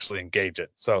actually engage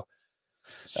it. So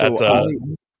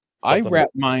I wrap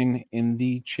mine in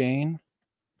the chain.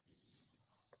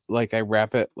 Like I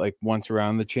wrap it like once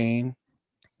around the chain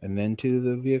and then to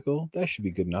the vehicle. That should be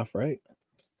good enough, right?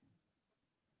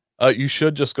 You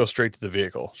should just go straight to the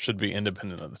vehicle. Should be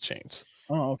independent of the chains.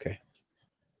 Oh, okay.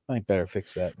 I better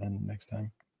fix that then next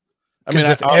time. I mean,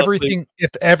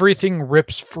 if everything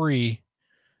rips free,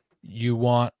 you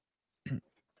want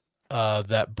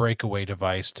that breakaway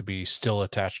device to be still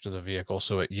attached to the vehicle,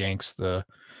 so it yanks the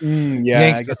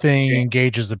thing,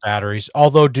 engages the batteries.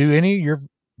 Although,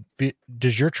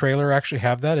 does your trailer actually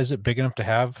have that? Is it big enough to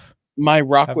have? My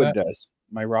Rockwood does.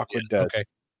 My Rockwood does. Okay.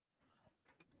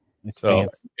 It's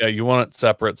fancy. Yeah, you want it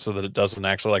separate so that it doesn't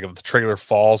actually, like if the trailer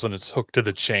falls and it's hooked to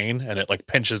the chain and it like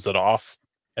pinches it off,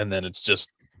 and then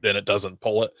then it doesn't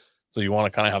pull it. So you want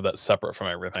to kind of have that separate from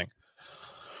everything.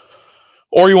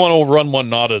 Or you want to run one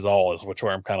not at all, is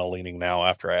where I'm kind of leaning now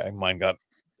after mine got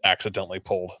accidentally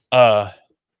pulled.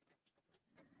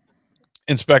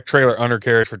 Inspect trailer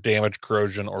undercarriage for damage,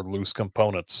 corrosion, or loose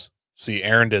components. See,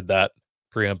 Aaron did that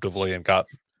preemptively and got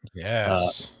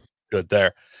good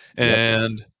there.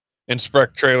 And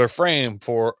inspect trailer frame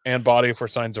and body for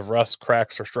signs of rust,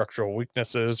 cracks, or structural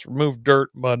weaknesses. Remove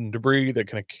dirt, mud, and debris that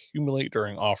can accumulate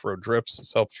during off-road trips.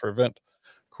 This helps prevent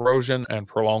corrosion and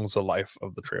prolongs the life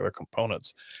of the trailer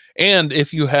components. And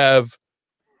if you have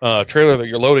a trailer that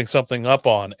you're loading something up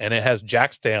on and it has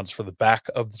jack stands for the back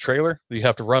of the trailer that you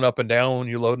have to run up and down when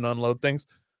you load and unload things,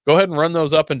 go ahead and run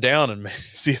those up and down and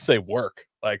see if they work.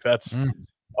 Like that's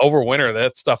over winter,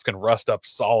 that stuff can rust up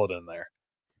solid in there.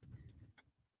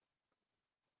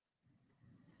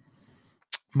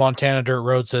 Montana Dirt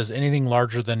Road says anything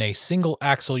larger than a single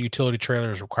axle utility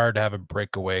trailer is required to have a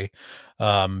breakaway.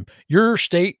 Your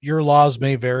state, your laws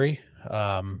may vary.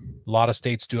 A lot of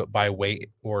states do it by weight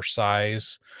or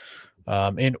size.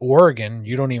 In Oregon,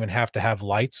 you don't even have to have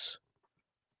lights.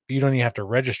 You don't even have to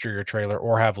register your trailer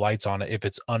or have lights on it if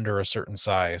it's under a certain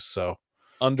size. So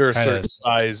under a certain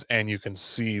size, and you can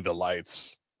see the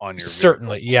lights on your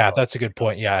certainly vehicle. Yeah, that's a good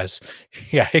point. Yeah,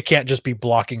 it can't just be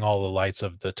blocking all the lights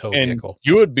of the tow vehicle.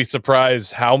 You would be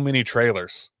surprised how many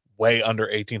trailers weigh under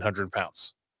 1,800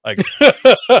 pounds. Like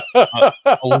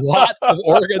a lot of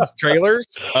Oregon's trailers,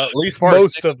 at least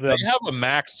most of them, they have a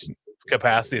max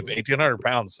capacity of 1,800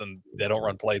 pounds, and they don't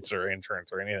run plates or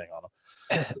insurance or anything on them.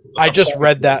 I just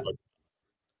read that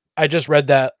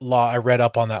law. I read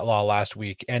up on that law last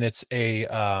week, and it's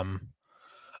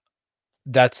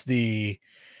that's the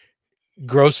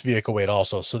gross vehicle weight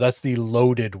also. So that's the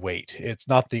loaded weight. It's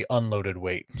not the unloaded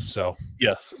weight. So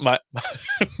yes, my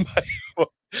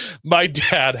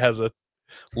dad has a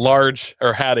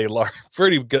had a large,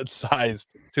 pretty good sized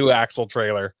 2-axle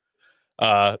trailer.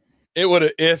 It would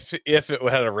have, if it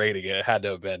had a rating, it had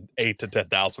to have been 8,000 to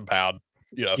 10,000 pound.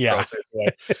 Yeah.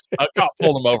 A cop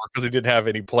pulled him over because he didn't have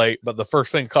any plate. But the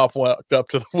first thing, cop walked up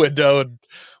to the window and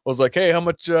was like, "Hey, how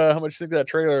much do you think that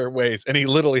trailer weighs?" And he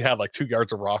literally had like 2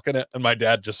 yards of rock in it. And my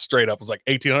dad just straight up was like,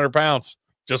 1,800 pounds.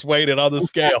 Just weighed it on the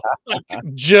scale.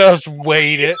 Just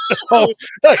weighed it.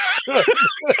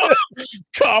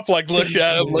 Cop like looked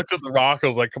at him, looked at the rock. I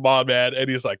was like, "Come on, man!" And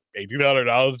he's like, $1,800.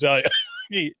 I'll tell you.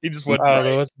 he just went. I don't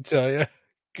know what to tell you.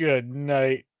 Good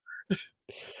night.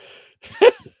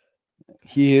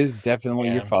 He is definitely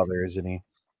your father, isn't he?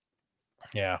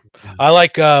 Yeah. I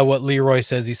like what Leroy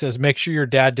says. He says, make sure your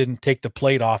dad didn't take the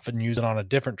plate off and use it on a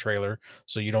different trailer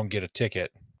so you don't get a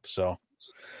ticket. So,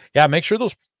 yeah, make sure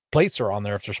those plates are on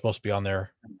there if they're supposed to be on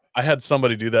there. I had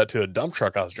somebody do that to a dump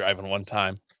truck I was driving one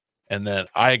time, and then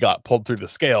I got pulled through the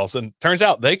scales, and turns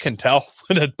out they can tell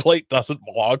when a plate doesn't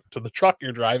belong to the truck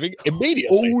you're driving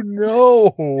immediately. Oh,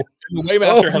 no. And the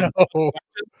Waymaster has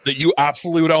that you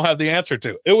absolutely don't have the answer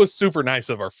to. It was super nice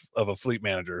of a fleet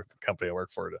manager company I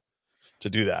work for to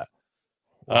do that.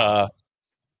 All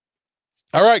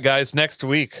right, guys, next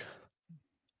week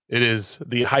it is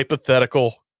the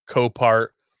hypothetical Copart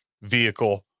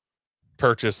vehicle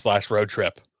purchase / road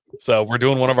trip. So we're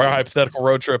doing one of our hypothetical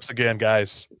road trips again,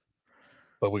 guys.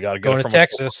 But we got to go to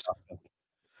Texas.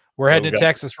 We're heading to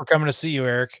Texas. We're coming to see you,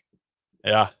 Eric.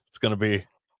 Yeah, it's gonna be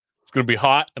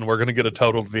hot, and we're gonna get a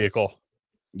totaled vehicle.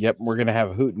 Yep, we're gonna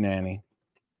have a hootenanny.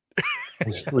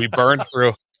 We burned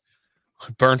through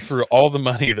all the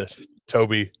money that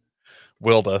Toby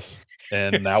willed us,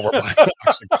 and now we're buying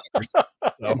auction cars.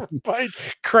 So. Buying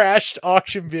crashed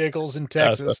auction vehicles in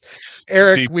Texas.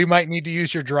 Eric, we might need to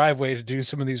use your driveway to do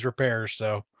some of these repairs.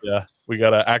 So yeah, we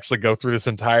got to actually go through this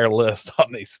entire list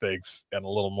on these things and a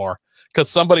little more, because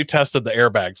somebody tested the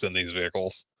airbags in these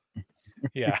vehicles.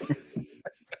 Yeah.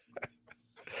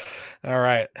 All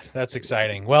right. That's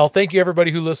exciting. Well, thank you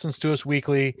everybody who listens to us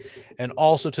weekly, and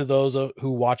also to those who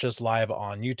watch us live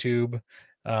on YouTube.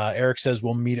 Eric says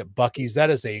we'll meet at Buc-ee's. That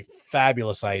is a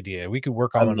fabulous idea. We could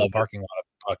work on in the parking lot of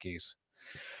Buc-ee's.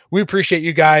 We appreciate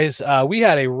you guys. We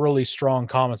had a really strong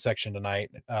comment section tonight.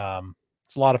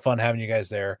 It's a lot of fun having you guys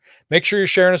there. Make sure you're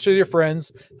sharing us with your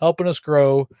friends, helping us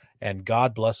grow, and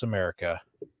God bless America.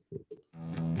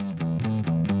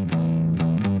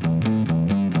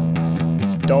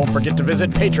 Don't forget to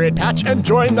visit Patriot Patch and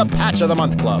join the Patch of the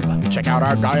Month Club. Check out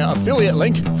our Gaia affiliate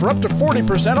link for up to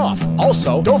 40% off.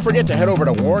 Also, don't forget to head over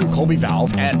to Warren Colby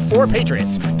Valve and 4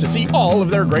 Patriots to see all of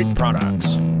their great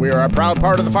products. We are a proud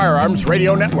part of the Firearms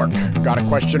Radio Network. Got a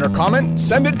question or comment?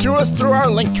 Send it to us through our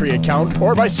Linktree account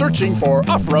or by searching for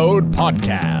Off-Road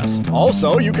Podcast.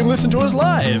 Also, you can listen to us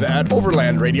live at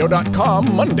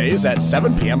overlandradio.com Mondays at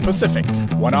 7 p.m. Pacific.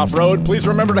 When off-road, please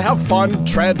remember to have fun,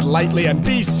 tread lightly, and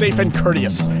be safe and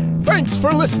courteous. Thanks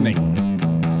for listening.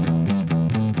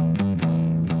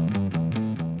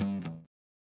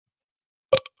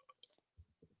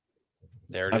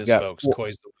 There it is, folks.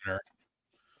 Koi's the winner.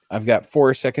 I've got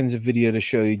 4 seconds of video to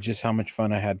show you just how much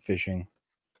fun I had fishing.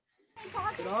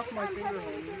 Get off my finger,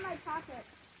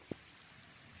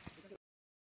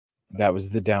 That was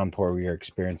the downpour we were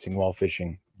experiencing while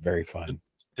fishing. Very fun.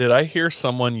 Did I hear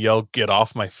someone yell, "Get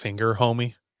off my finger,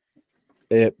 homie"?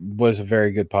 It was a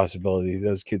very good possibility.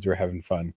 Those kids were having fun.